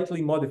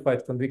slightly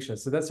modified conviction.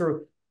 So that's sort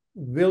of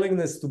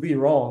willingness to be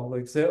wrong.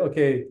 Like say,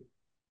 okay,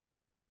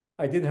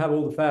 I didn't have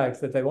all the facts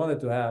that I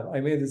wanted to have.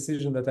 I made a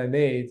decision that I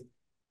made,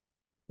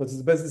 but it's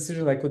the best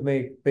decision I could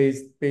make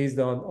based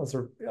on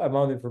sort of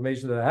amount of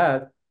information that I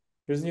had.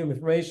 Here's new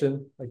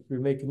information. Like we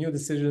make a new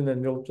decision,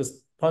 and we'll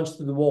just punch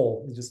through the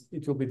wall.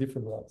 It will be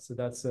different one. So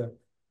that's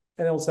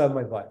and I also have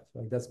my wife.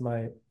 Like that's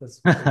I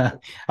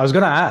was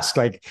gonna ask,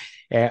 like,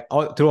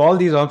 through all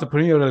these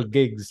entrepreneurial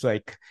gigs,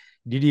 like,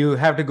 did you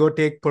have to go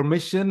take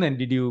permission, and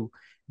did you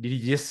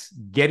just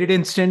get it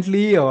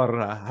instantly, or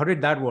how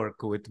did that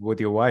work with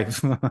your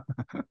wife?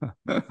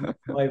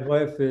 My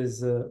wife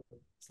is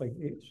it's like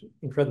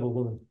incredible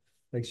woman.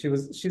 Like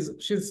she's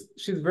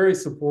very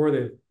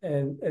supportive,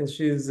 and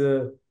she's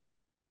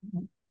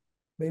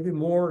maybe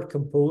more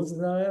composed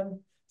than I am.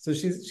 So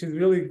she's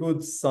really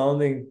good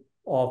sounding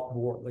off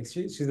board. Like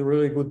she's a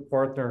really good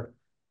partner.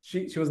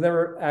 She was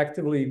never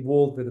actively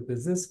involved with the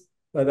business,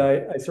 but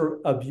I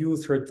sort of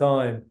abused her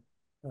time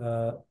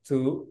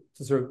to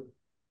sort of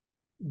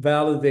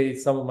validate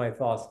some of my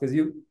thoughts, because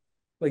you're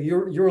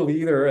a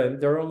leader,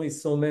 and there are only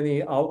so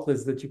many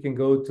outlets that you can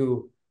go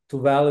to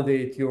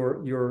validate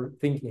your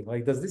thinking.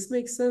 Like, does this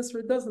make sense or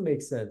it doesn't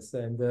make sense?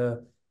 And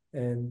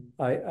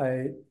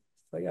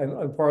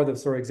I'm part of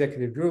sort of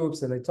executive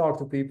groups, and I talk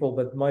to people,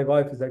 but my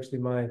wife is actually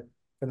my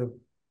kind of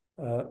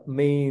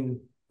main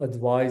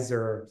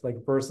advisor, like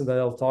a person that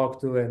I'll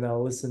talk to and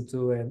I'll listen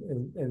to,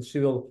 and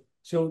she'll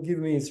give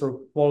me sort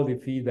of quality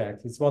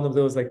feedback. It's one of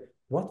those like,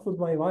 what would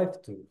my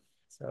wife do?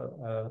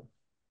 So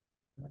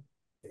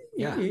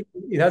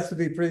it has to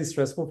be pretty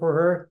stressful for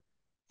her,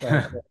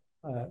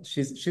 but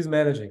she's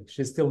managing.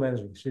 She's still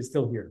managing. She's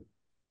still here.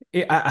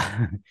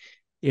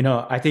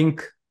 I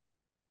think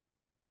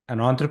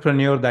an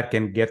entrepreneur that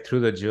can get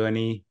through the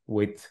journey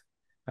with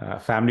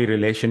family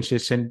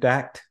relationships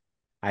intact,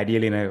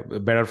 ideally in a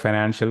better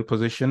financial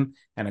position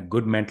and a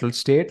good mental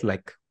state,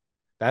 like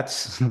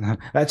that's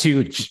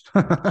huge.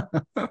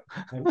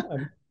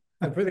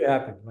 I'm pretty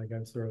happy. Like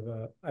I'm sort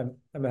of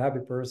I'm a happy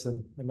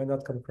person. I might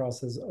not come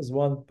across as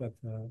one, but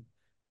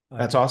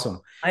that's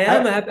awesome. I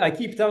am happy. I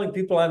keep telling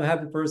people I'm a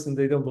happy person.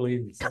 They don't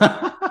believe me. So.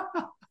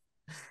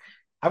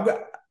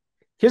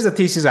 Here's the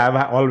thesis I've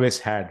always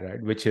had,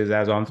 right? Which is,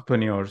 as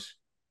entrepreneurs,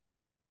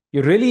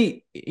 you're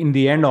really, in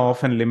the end,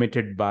 often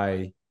limited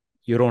by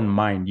your own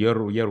mind,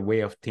 your way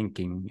of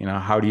thinking.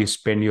 How do you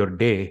spend your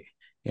day?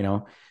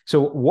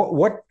 So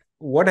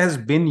what has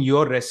been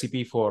your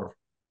recipe for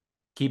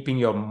keeping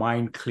your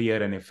mind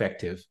clear and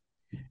effective,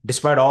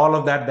 despite all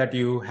of that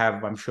you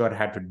have, I'm sure,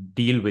 had to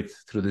deal with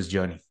through this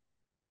journey?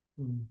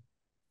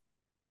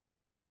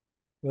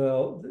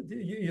 Well,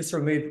 you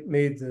sort of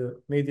made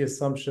the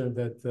assumption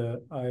that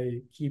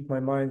I keep my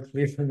mind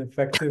clear and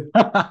effective.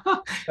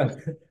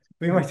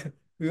 we might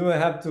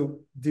have to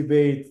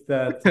debate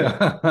that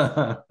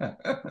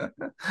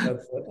that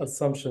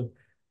assumption,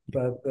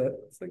 but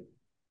it's like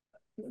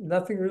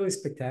nothing really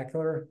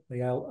spectacular.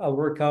 Like I'll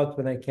work out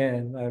when I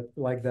can. I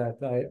like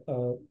that. I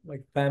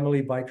like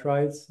family bike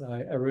rides.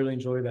 I really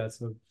enjoy that.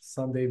 So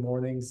Sunday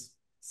mornings,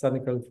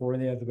 Southern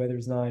California, the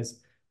weather's nice.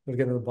 we'll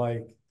get on the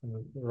bike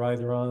and ride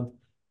around.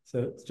 So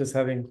it's just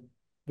having a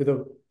bit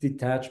of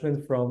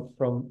detachment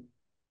from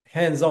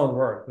hands-on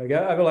work. Like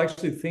I will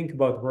actually think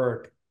about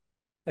work.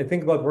 I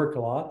think about work a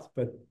lot,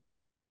 but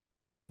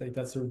like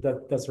that's sort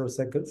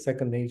of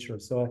second nature.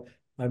 So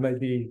I might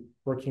be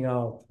working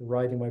out,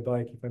 riding my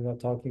bike. If I'm not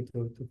talking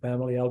to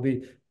family,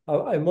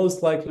 I'm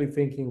most likely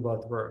thinking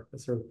about work.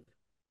 Sort of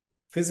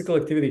physical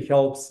activity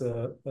helps.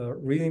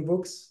 Reading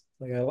books,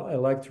 like I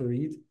like to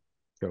read,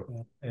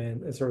 Sure.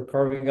 and sort of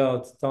carving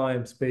out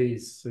time,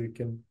 space, so you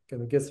can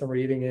kind of get some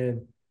reading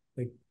in,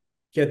 like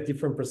get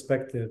different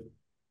perspective.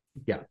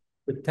 Yeah.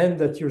 Pretend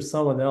that you're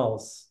someone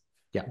else.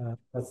 Yeah.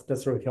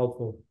 That's really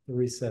helpful to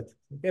reset.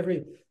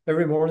 Every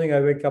morning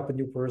I wake up a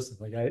new person.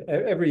 Like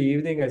every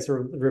evening I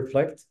sort of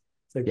reflect.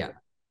 It's like, Yeah.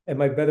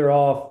 am I better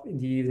off in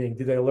the evening?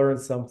 Did I learn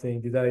something?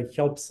 Did I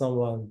help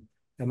someone?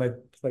 I'm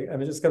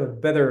just kind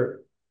of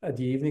better at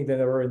the evening than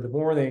I were in the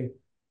morning.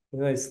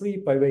 When I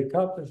sleep, I wake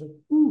up and it's like,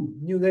 ooh,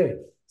 new day.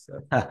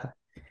 So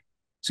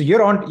So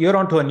you're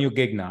on to a new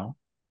gig now.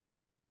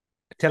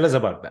 Tell us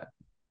about that.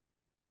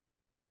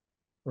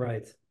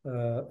 right.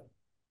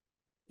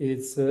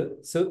 It's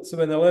so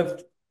when I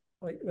left,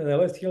 like when I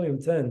left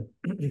Helium 10,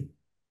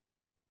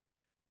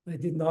 I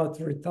did not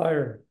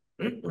retire.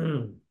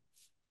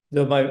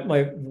 No,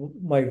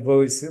 my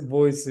voice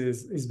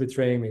is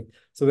betraying me.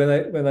 So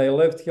when I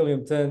left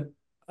Helium 10,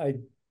 I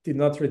did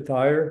not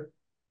retire.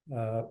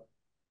 Uh,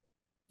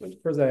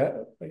 First, I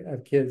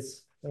have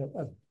kids.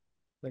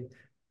 Like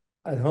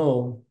at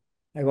home,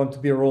 I want to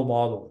be a role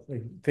model.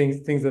 Like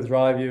things that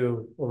drive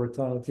you over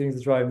time, things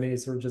that drive me,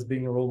 sort of just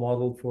being a role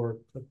model for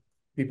the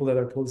people that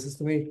are closest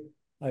to me.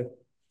 I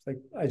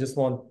I just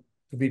want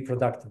to be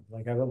productive.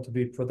 Like I want to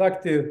be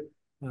productive.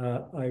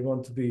 I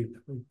want to be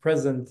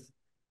present.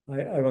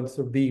 I want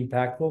to be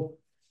impactful.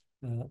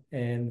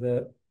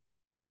 And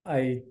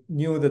I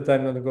knew that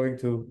I'm not going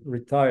to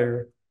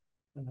retire.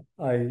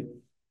 I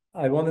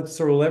I wanted to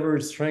sort of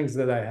leverage strengths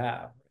that I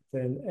have,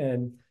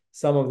 and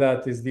some of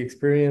that is the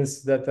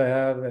experience that I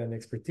have and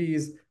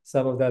expertise.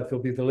 Some of that will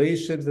be the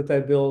relationships that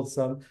I build.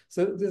 So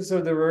these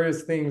are the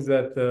various things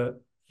that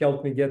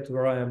helped me get to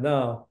where I am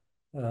now.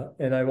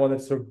 And I wanted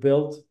to sort of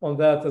build on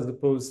that as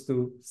opposed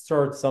to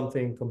start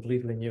something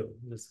completely new.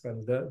 Just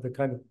kind of the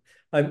kind of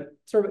I'm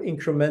sort of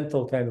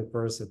incremental kind of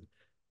person.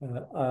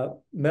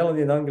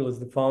 Melanie and Angel is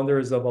the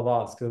founders of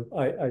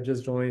AVASK. I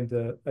just joined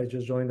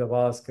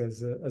AVASK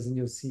as a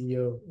new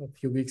CEO a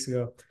few weeks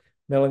ago.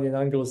 Melanie and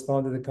Angel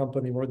founded the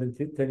company more than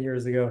 10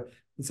 years ago.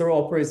 It sort of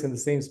operates in the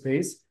same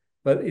space,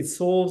 but it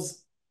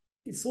solves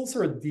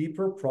sort of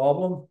deeper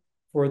problem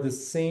for the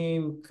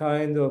same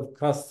kind of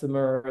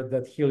customer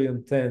that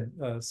Helium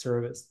 10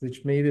 serviced,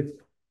 which made it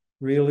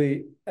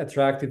really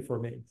attractive for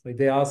me. Like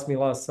they asked me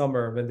last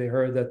summer when they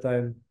heard that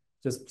I'm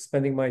just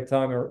spending my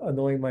time or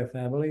annoying my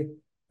family.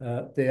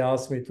 They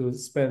asked me to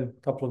spend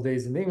a couple of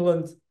days in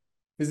England,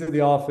 visit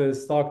the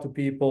office, talk to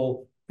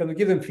people, kind of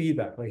give them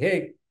feedback. Like,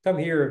 hey, come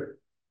here,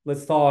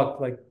 let's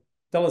talk. Like,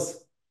 tell us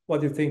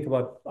what you think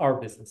about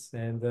our business.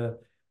 And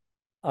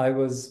I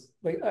was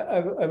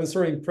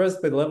sort of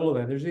impressed by the level of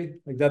energy.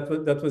 Like that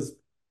was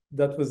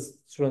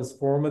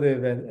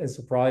transformative and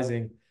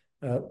surprising.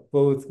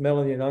 Both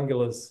Melanie and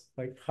Angelus,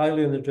 like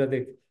highly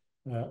energetic,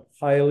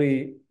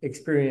 highly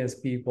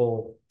experienced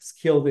people,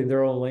 skilled in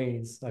their own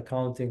lanes,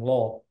 accounting,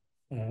 law.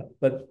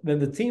 But then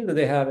the team that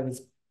they have, and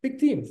it's big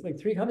team, it's like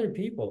 300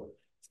 people.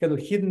 It's kind of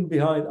hidden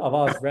behind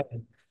Avast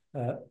brand.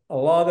 A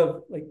lot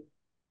of like,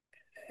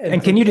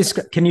 And can you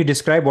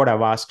describe what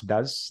AVASK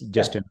does,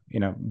 just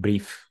in a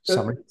brief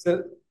summary?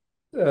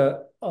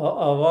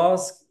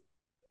 Avast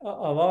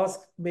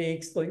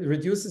makes like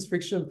reduces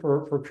friction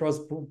for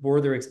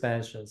cross-border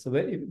expansion. So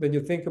when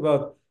you think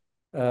about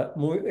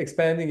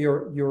expanding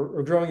your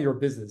or growing your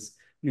business,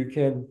 you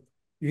can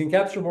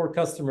capture more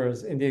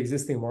customers in the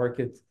existing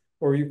market,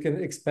 or you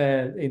can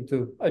expand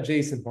into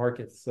adjacent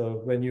markets.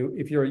 So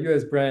if you're a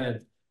US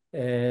brand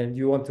and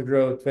you want to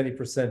grow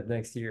 20%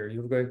 next year,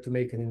 you're going to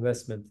make an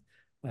investment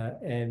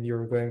and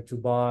you're going to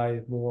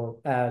buy more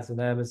ads on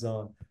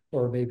Amazon,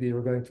 or maybe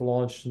you're going to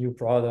launch new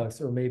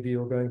products, or maybe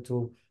you're going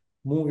to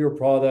move your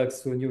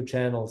products to a new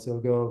channel. So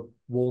go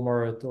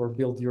Walmart or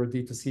build your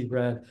D2C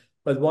brand.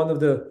 But one of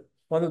the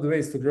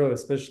ways to grow,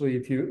 especially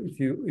if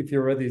you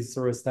already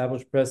sort of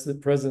established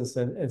presence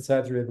and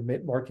saturate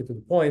the market to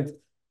the point,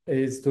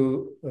 is to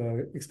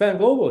expand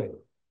globally.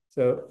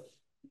 So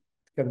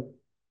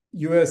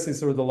US is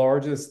sort of the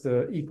largest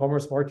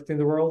e-commerce market in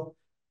the world.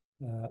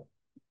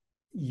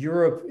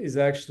 Europe is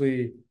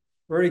actually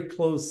very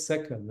close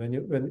second.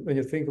 When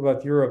you think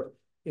about Europe,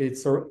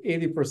 it's sort of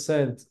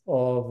 80%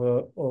 of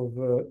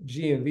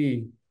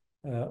GMV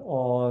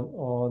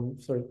on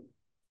sort of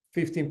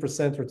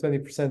 15% or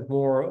 20%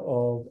 more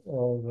of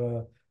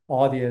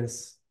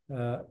audience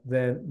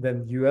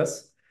than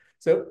US.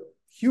 So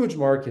huge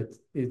market.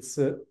 It's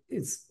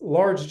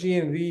large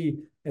GMV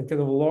and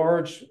kind of a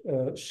large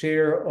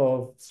share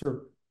of sort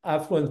of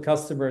affluent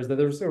customers that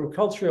are sort of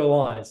culturally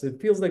aligned. So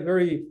it feels like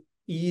very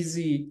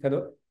easy kind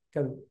of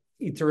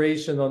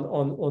iteration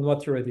on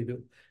what you already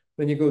do.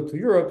 When you go to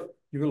Europe,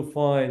 you will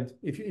find,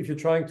 if you're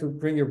trying to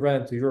bring your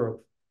brand to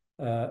Europe,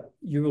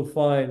 you will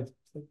find,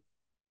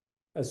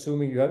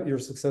 assuming you're a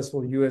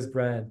successful US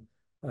brand,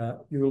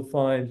 you will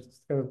find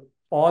kind of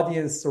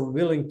audience are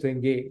willing to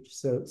engage.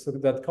 So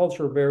that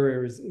cultural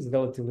barrier is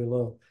relatively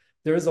low.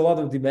 There is a lot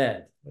of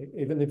demand. Like,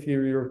 even if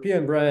you're a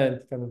European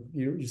brand, kind of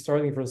you're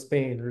starting from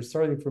Spain or you're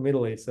starting from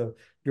Italy. So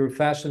you're a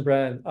fashion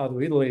brand out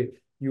of Italy,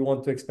 you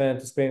want to expand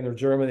to Spain or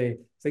Germany.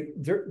 It's like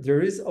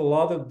there is a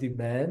lot of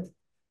demand.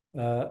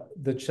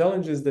 The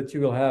challenges that you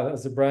will have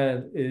as a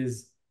brand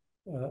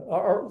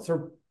are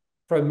sort of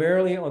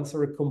primarily on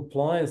sort of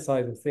compliance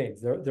side of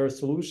things. There are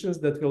solutions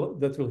that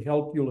will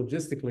help you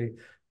logistically,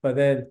 but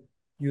then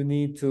you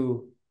need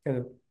to kind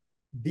of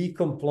be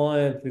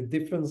compliant with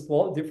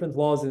different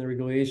laws and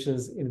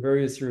regulations in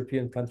various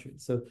European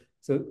countries.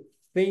 So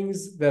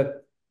things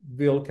that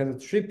will kind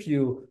of trip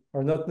you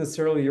are not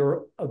necessarily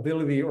your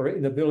ability or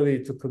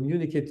inability to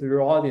communicate to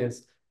your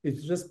audience.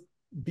 It's just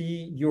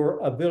be your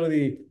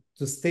ability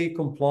to stay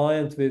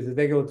compliant with the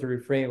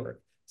regulatory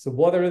framework. So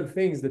what are the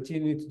things that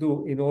you need to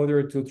do in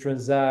order to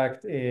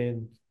transact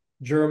in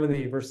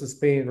Germany versus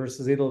Spain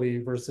versus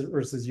Italy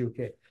versus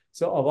UK?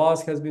 So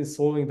AVASK has been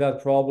solving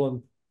that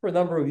problem for a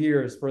number of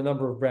years for a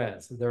number of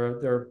brands. There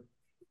are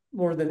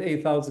more than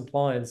 8,000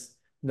 clients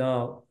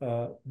now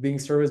being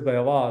serviced by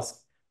AVASK.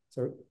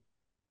 So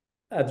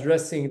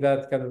addressing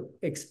that kind of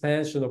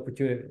expansion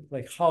opportunity,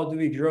 like how do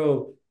we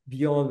grow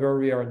beyond where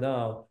we are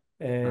now?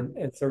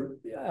 And so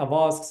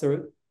AVASK sort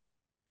of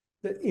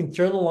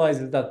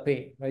internalizes that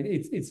pain, right?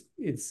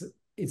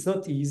 It's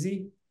not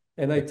easy.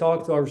 And I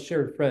talked to our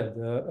shared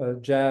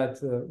friend, Jad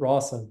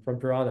Rawson from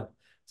Piranha.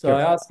 So sure.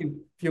 I asked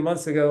him a few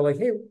months ago, like,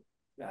 hey,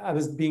 I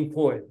was being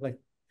coy, like,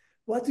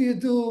 what do you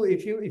do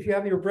if you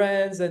have your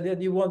brands and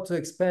then you want to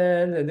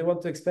expand and they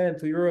want to expand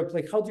to Europe?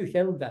 Like, how do you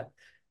handle that?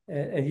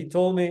 And he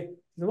told me, you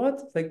know what?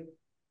 Like,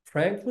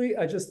 frankly,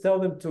 I just tell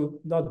them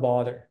to not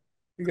bother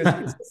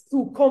because it's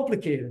too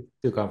complicated.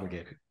 Too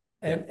complicated.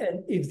 And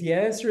if the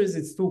answer is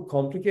it's too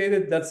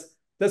complicated, that's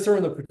sort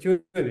of an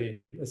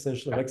opportunity,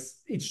 essentially. Like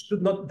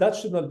that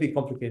should not be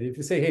complicated. If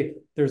you say, hey,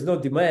 there's no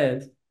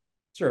demand,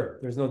 sure,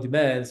 there's no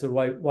demand, so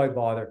why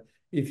bother?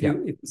 If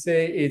you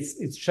say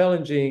it's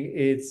challenging,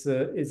 it's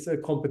a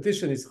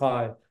competition is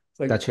high. It's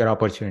like that's your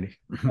opportunity.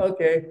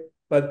 Okay,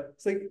 but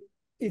it's like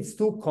it's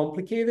too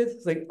complicated.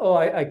 It's like, oh,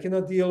 I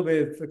cannot deal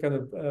with kind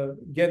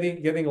of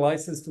getting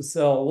license to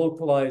sell,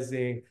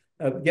 localizing,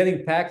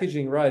 getting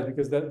packaging right,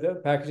 because the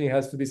packaging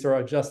has to be sort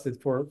of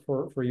adjusted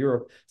for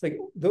Europe. It's like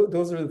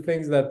those are the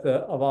things that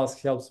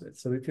AVASK helps with.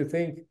 So if you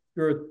think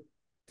you're a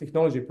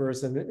technology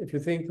person, if you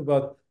think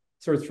about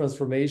sort of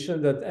transformation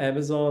that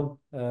Amazon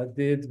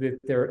did with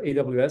their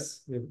AWS,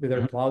 with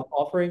their cloud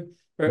offering,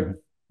 right?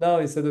 Now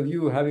instead of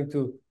you having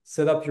to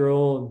set up your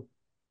own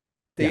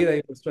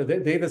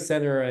data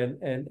center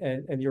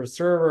and your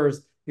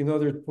servers in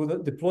order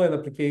to deploy an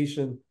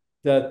application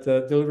that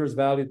delivers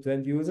value to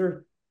end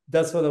user,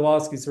 that's what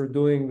AVASK is sort of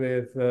doing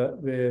with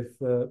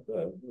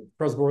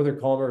cross-border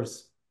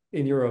commerce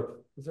in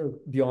Europe, sort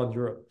of beyond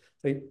Europe.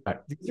 Like,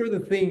 these are the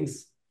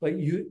things, like,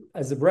 you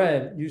as a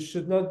brand, you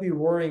should not be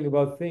worrying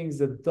about things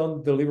that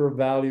don't deliver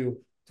value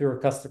to your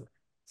customer.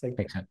 It's like,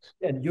 makes sense.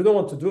 And you don't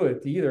want to do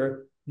it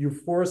either. You're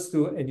forced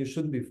to, and you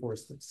shouldn't be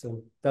forced to.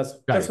 So that's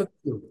what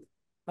you do.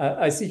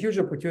 I see huge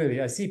opportunity.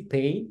 I see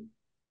pain.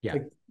 Yeah.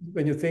 Like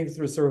when you think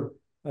through sort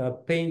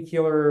of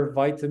painkiller,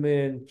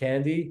 vitamin,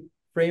 candy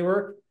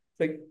framework,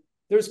 like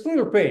there's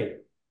clear pain.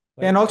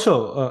 Like, and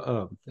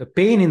also a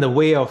pain in the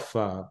way of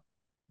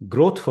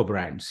growth for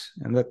brands,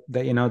 and that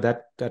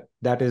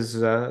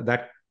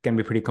can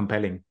be pretty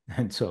compelling.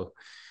 And so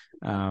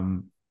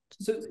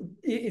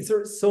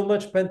it's so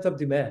much pent up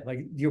demand.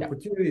 Like the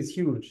opportunity is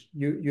huge.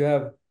 You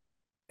have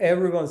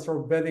everyone sort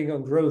of betting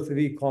on growth of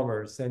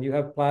e-commerce, and you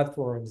have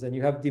platforms, and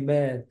you have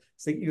demand.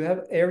 It's like you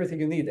have everything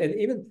you need. And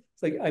even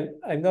it's like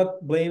I'm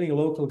not blaming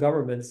local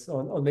governments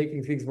on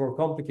making things more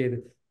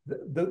complicated.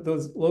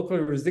 Those local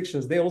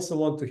jurisdictions, they also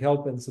want to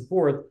help and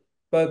support,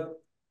 but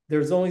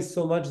there's only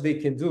so much they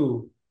can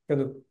do,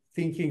 kind of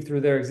thinking through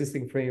their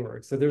existing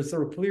framework. So there's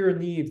sort of clear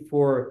need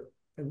for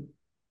a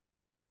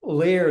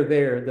layer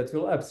there that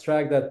will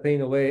abstract that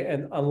pain away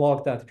and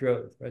unlock that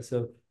growth, right?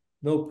 So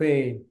no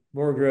pain,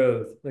 more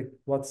growth. Like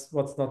what's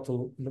not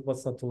to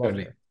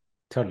love?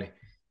 Totally.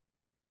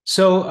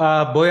 So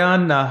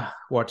Bojan,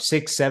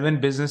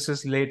 6-7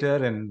 businesses later,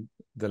 and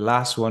the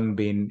last one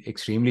being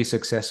extremely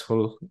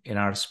successful in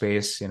our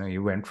space.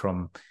 You went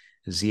from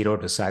zero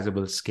to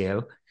sizable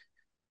scale.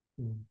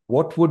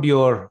 What would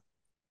your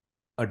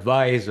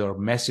advice or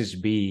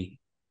message be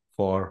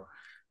for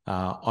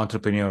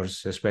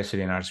entrepreneurs,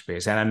 especially in our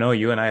space? And I know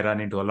you and I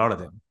run into a lot of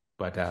them,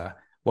 but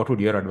what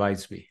would your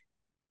advice be?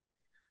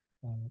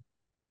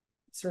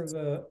 There's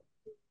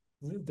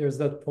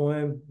that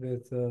poem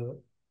with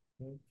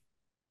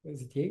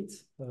is it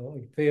Yates?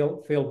 Like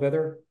fail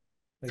better.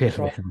 Like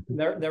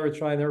never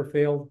try, never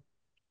fail,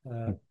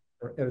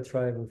 or ever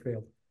try, never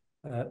fail.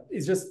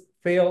 It's just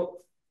fail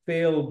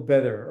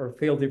better or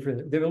fail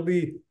different. There will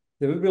be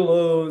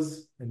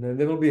lows and then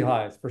there will be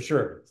highs for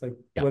sure. It's like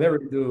whatever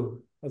you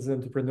do, as an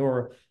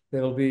entrepreneur.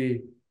 There will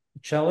be a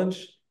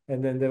challenge,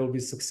 and then there will be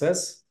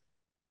success.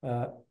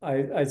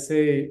 I'd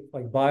say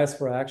like bias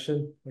for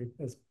action, like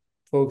as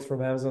folks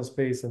from Amazon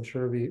space, I'm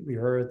sure we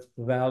heard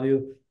the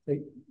value.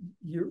 Like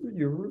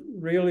you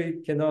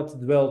really cannot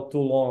dwell too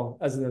long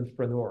as an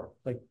entrepreneur.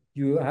 Like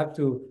you have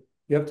to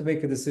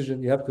make a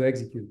decision. You have to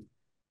execute.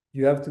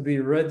 You have to be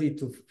ready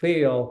to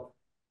fail.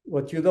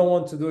 What you don't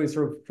want to do is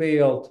sort of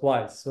fail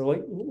twice. So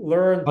like On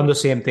learn. the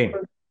same thing.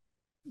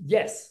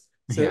 Yes.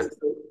 Yeah.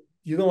 So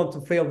you don't want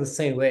to fail the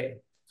same way.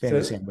 In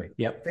the So same way.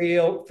 Yep.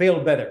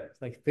 fail better,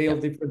 like fail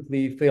Yep.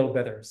 differently, fail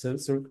better. So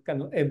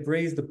kind of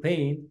embrace the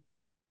pain,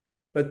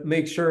 but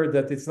make sure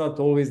that it's not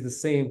always the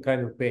same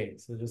kind of pain.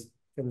 So just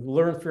kind of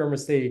learn from your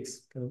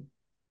mistakes, kind of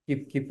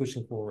keep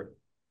pushing forward.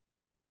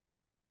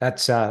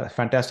 That's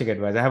fantastic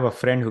advice. I have a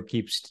friend who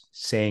keeps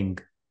saying,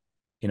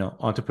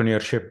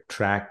 entrepreneurship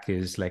track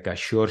is like a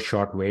sure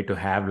shot way to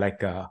have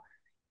like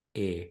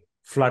a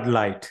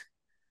floodlight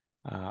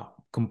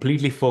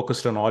completely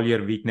focused on all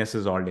your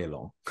weaknesses all day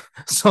long.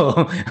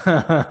 So,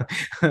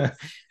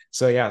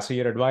 so yeah, so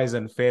your advice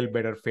on fail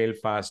better, fail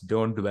fast,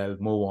 don't dwell,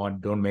 move on,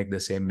 don't make the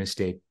same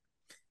mistake.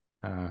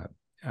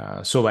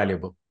 Uh, so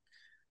valuable.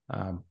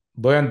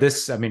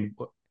 Boyan, I mean,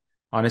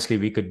 honestly,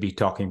 we could be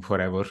talking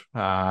forever.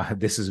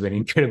 This is very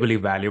incredibly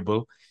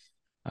valuable.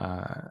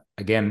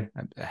 Again,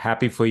 I'm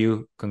happy for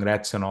you.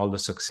 Congrats on all the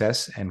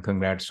success and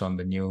congrats on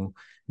the new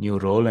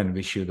role and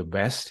wish you the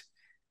best.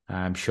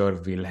 I'm sure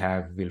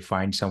we'll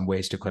find some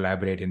ways to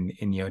collaborate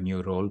in your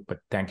new role. But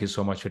thank you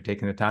so much for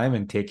taking the time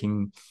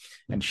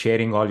and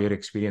sharing all your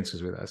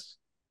experiences with us.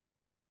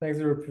 Thanks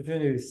for the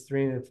opportunity,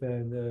 Srinit,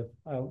 and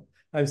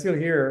I'm still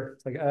here.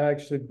 Like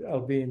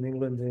I'll be in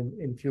England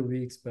in a few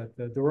weeks, but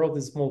the world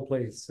is a small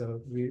place,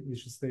 so we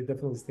should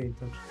definitely stay in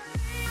touch.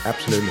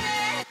 Absolutely.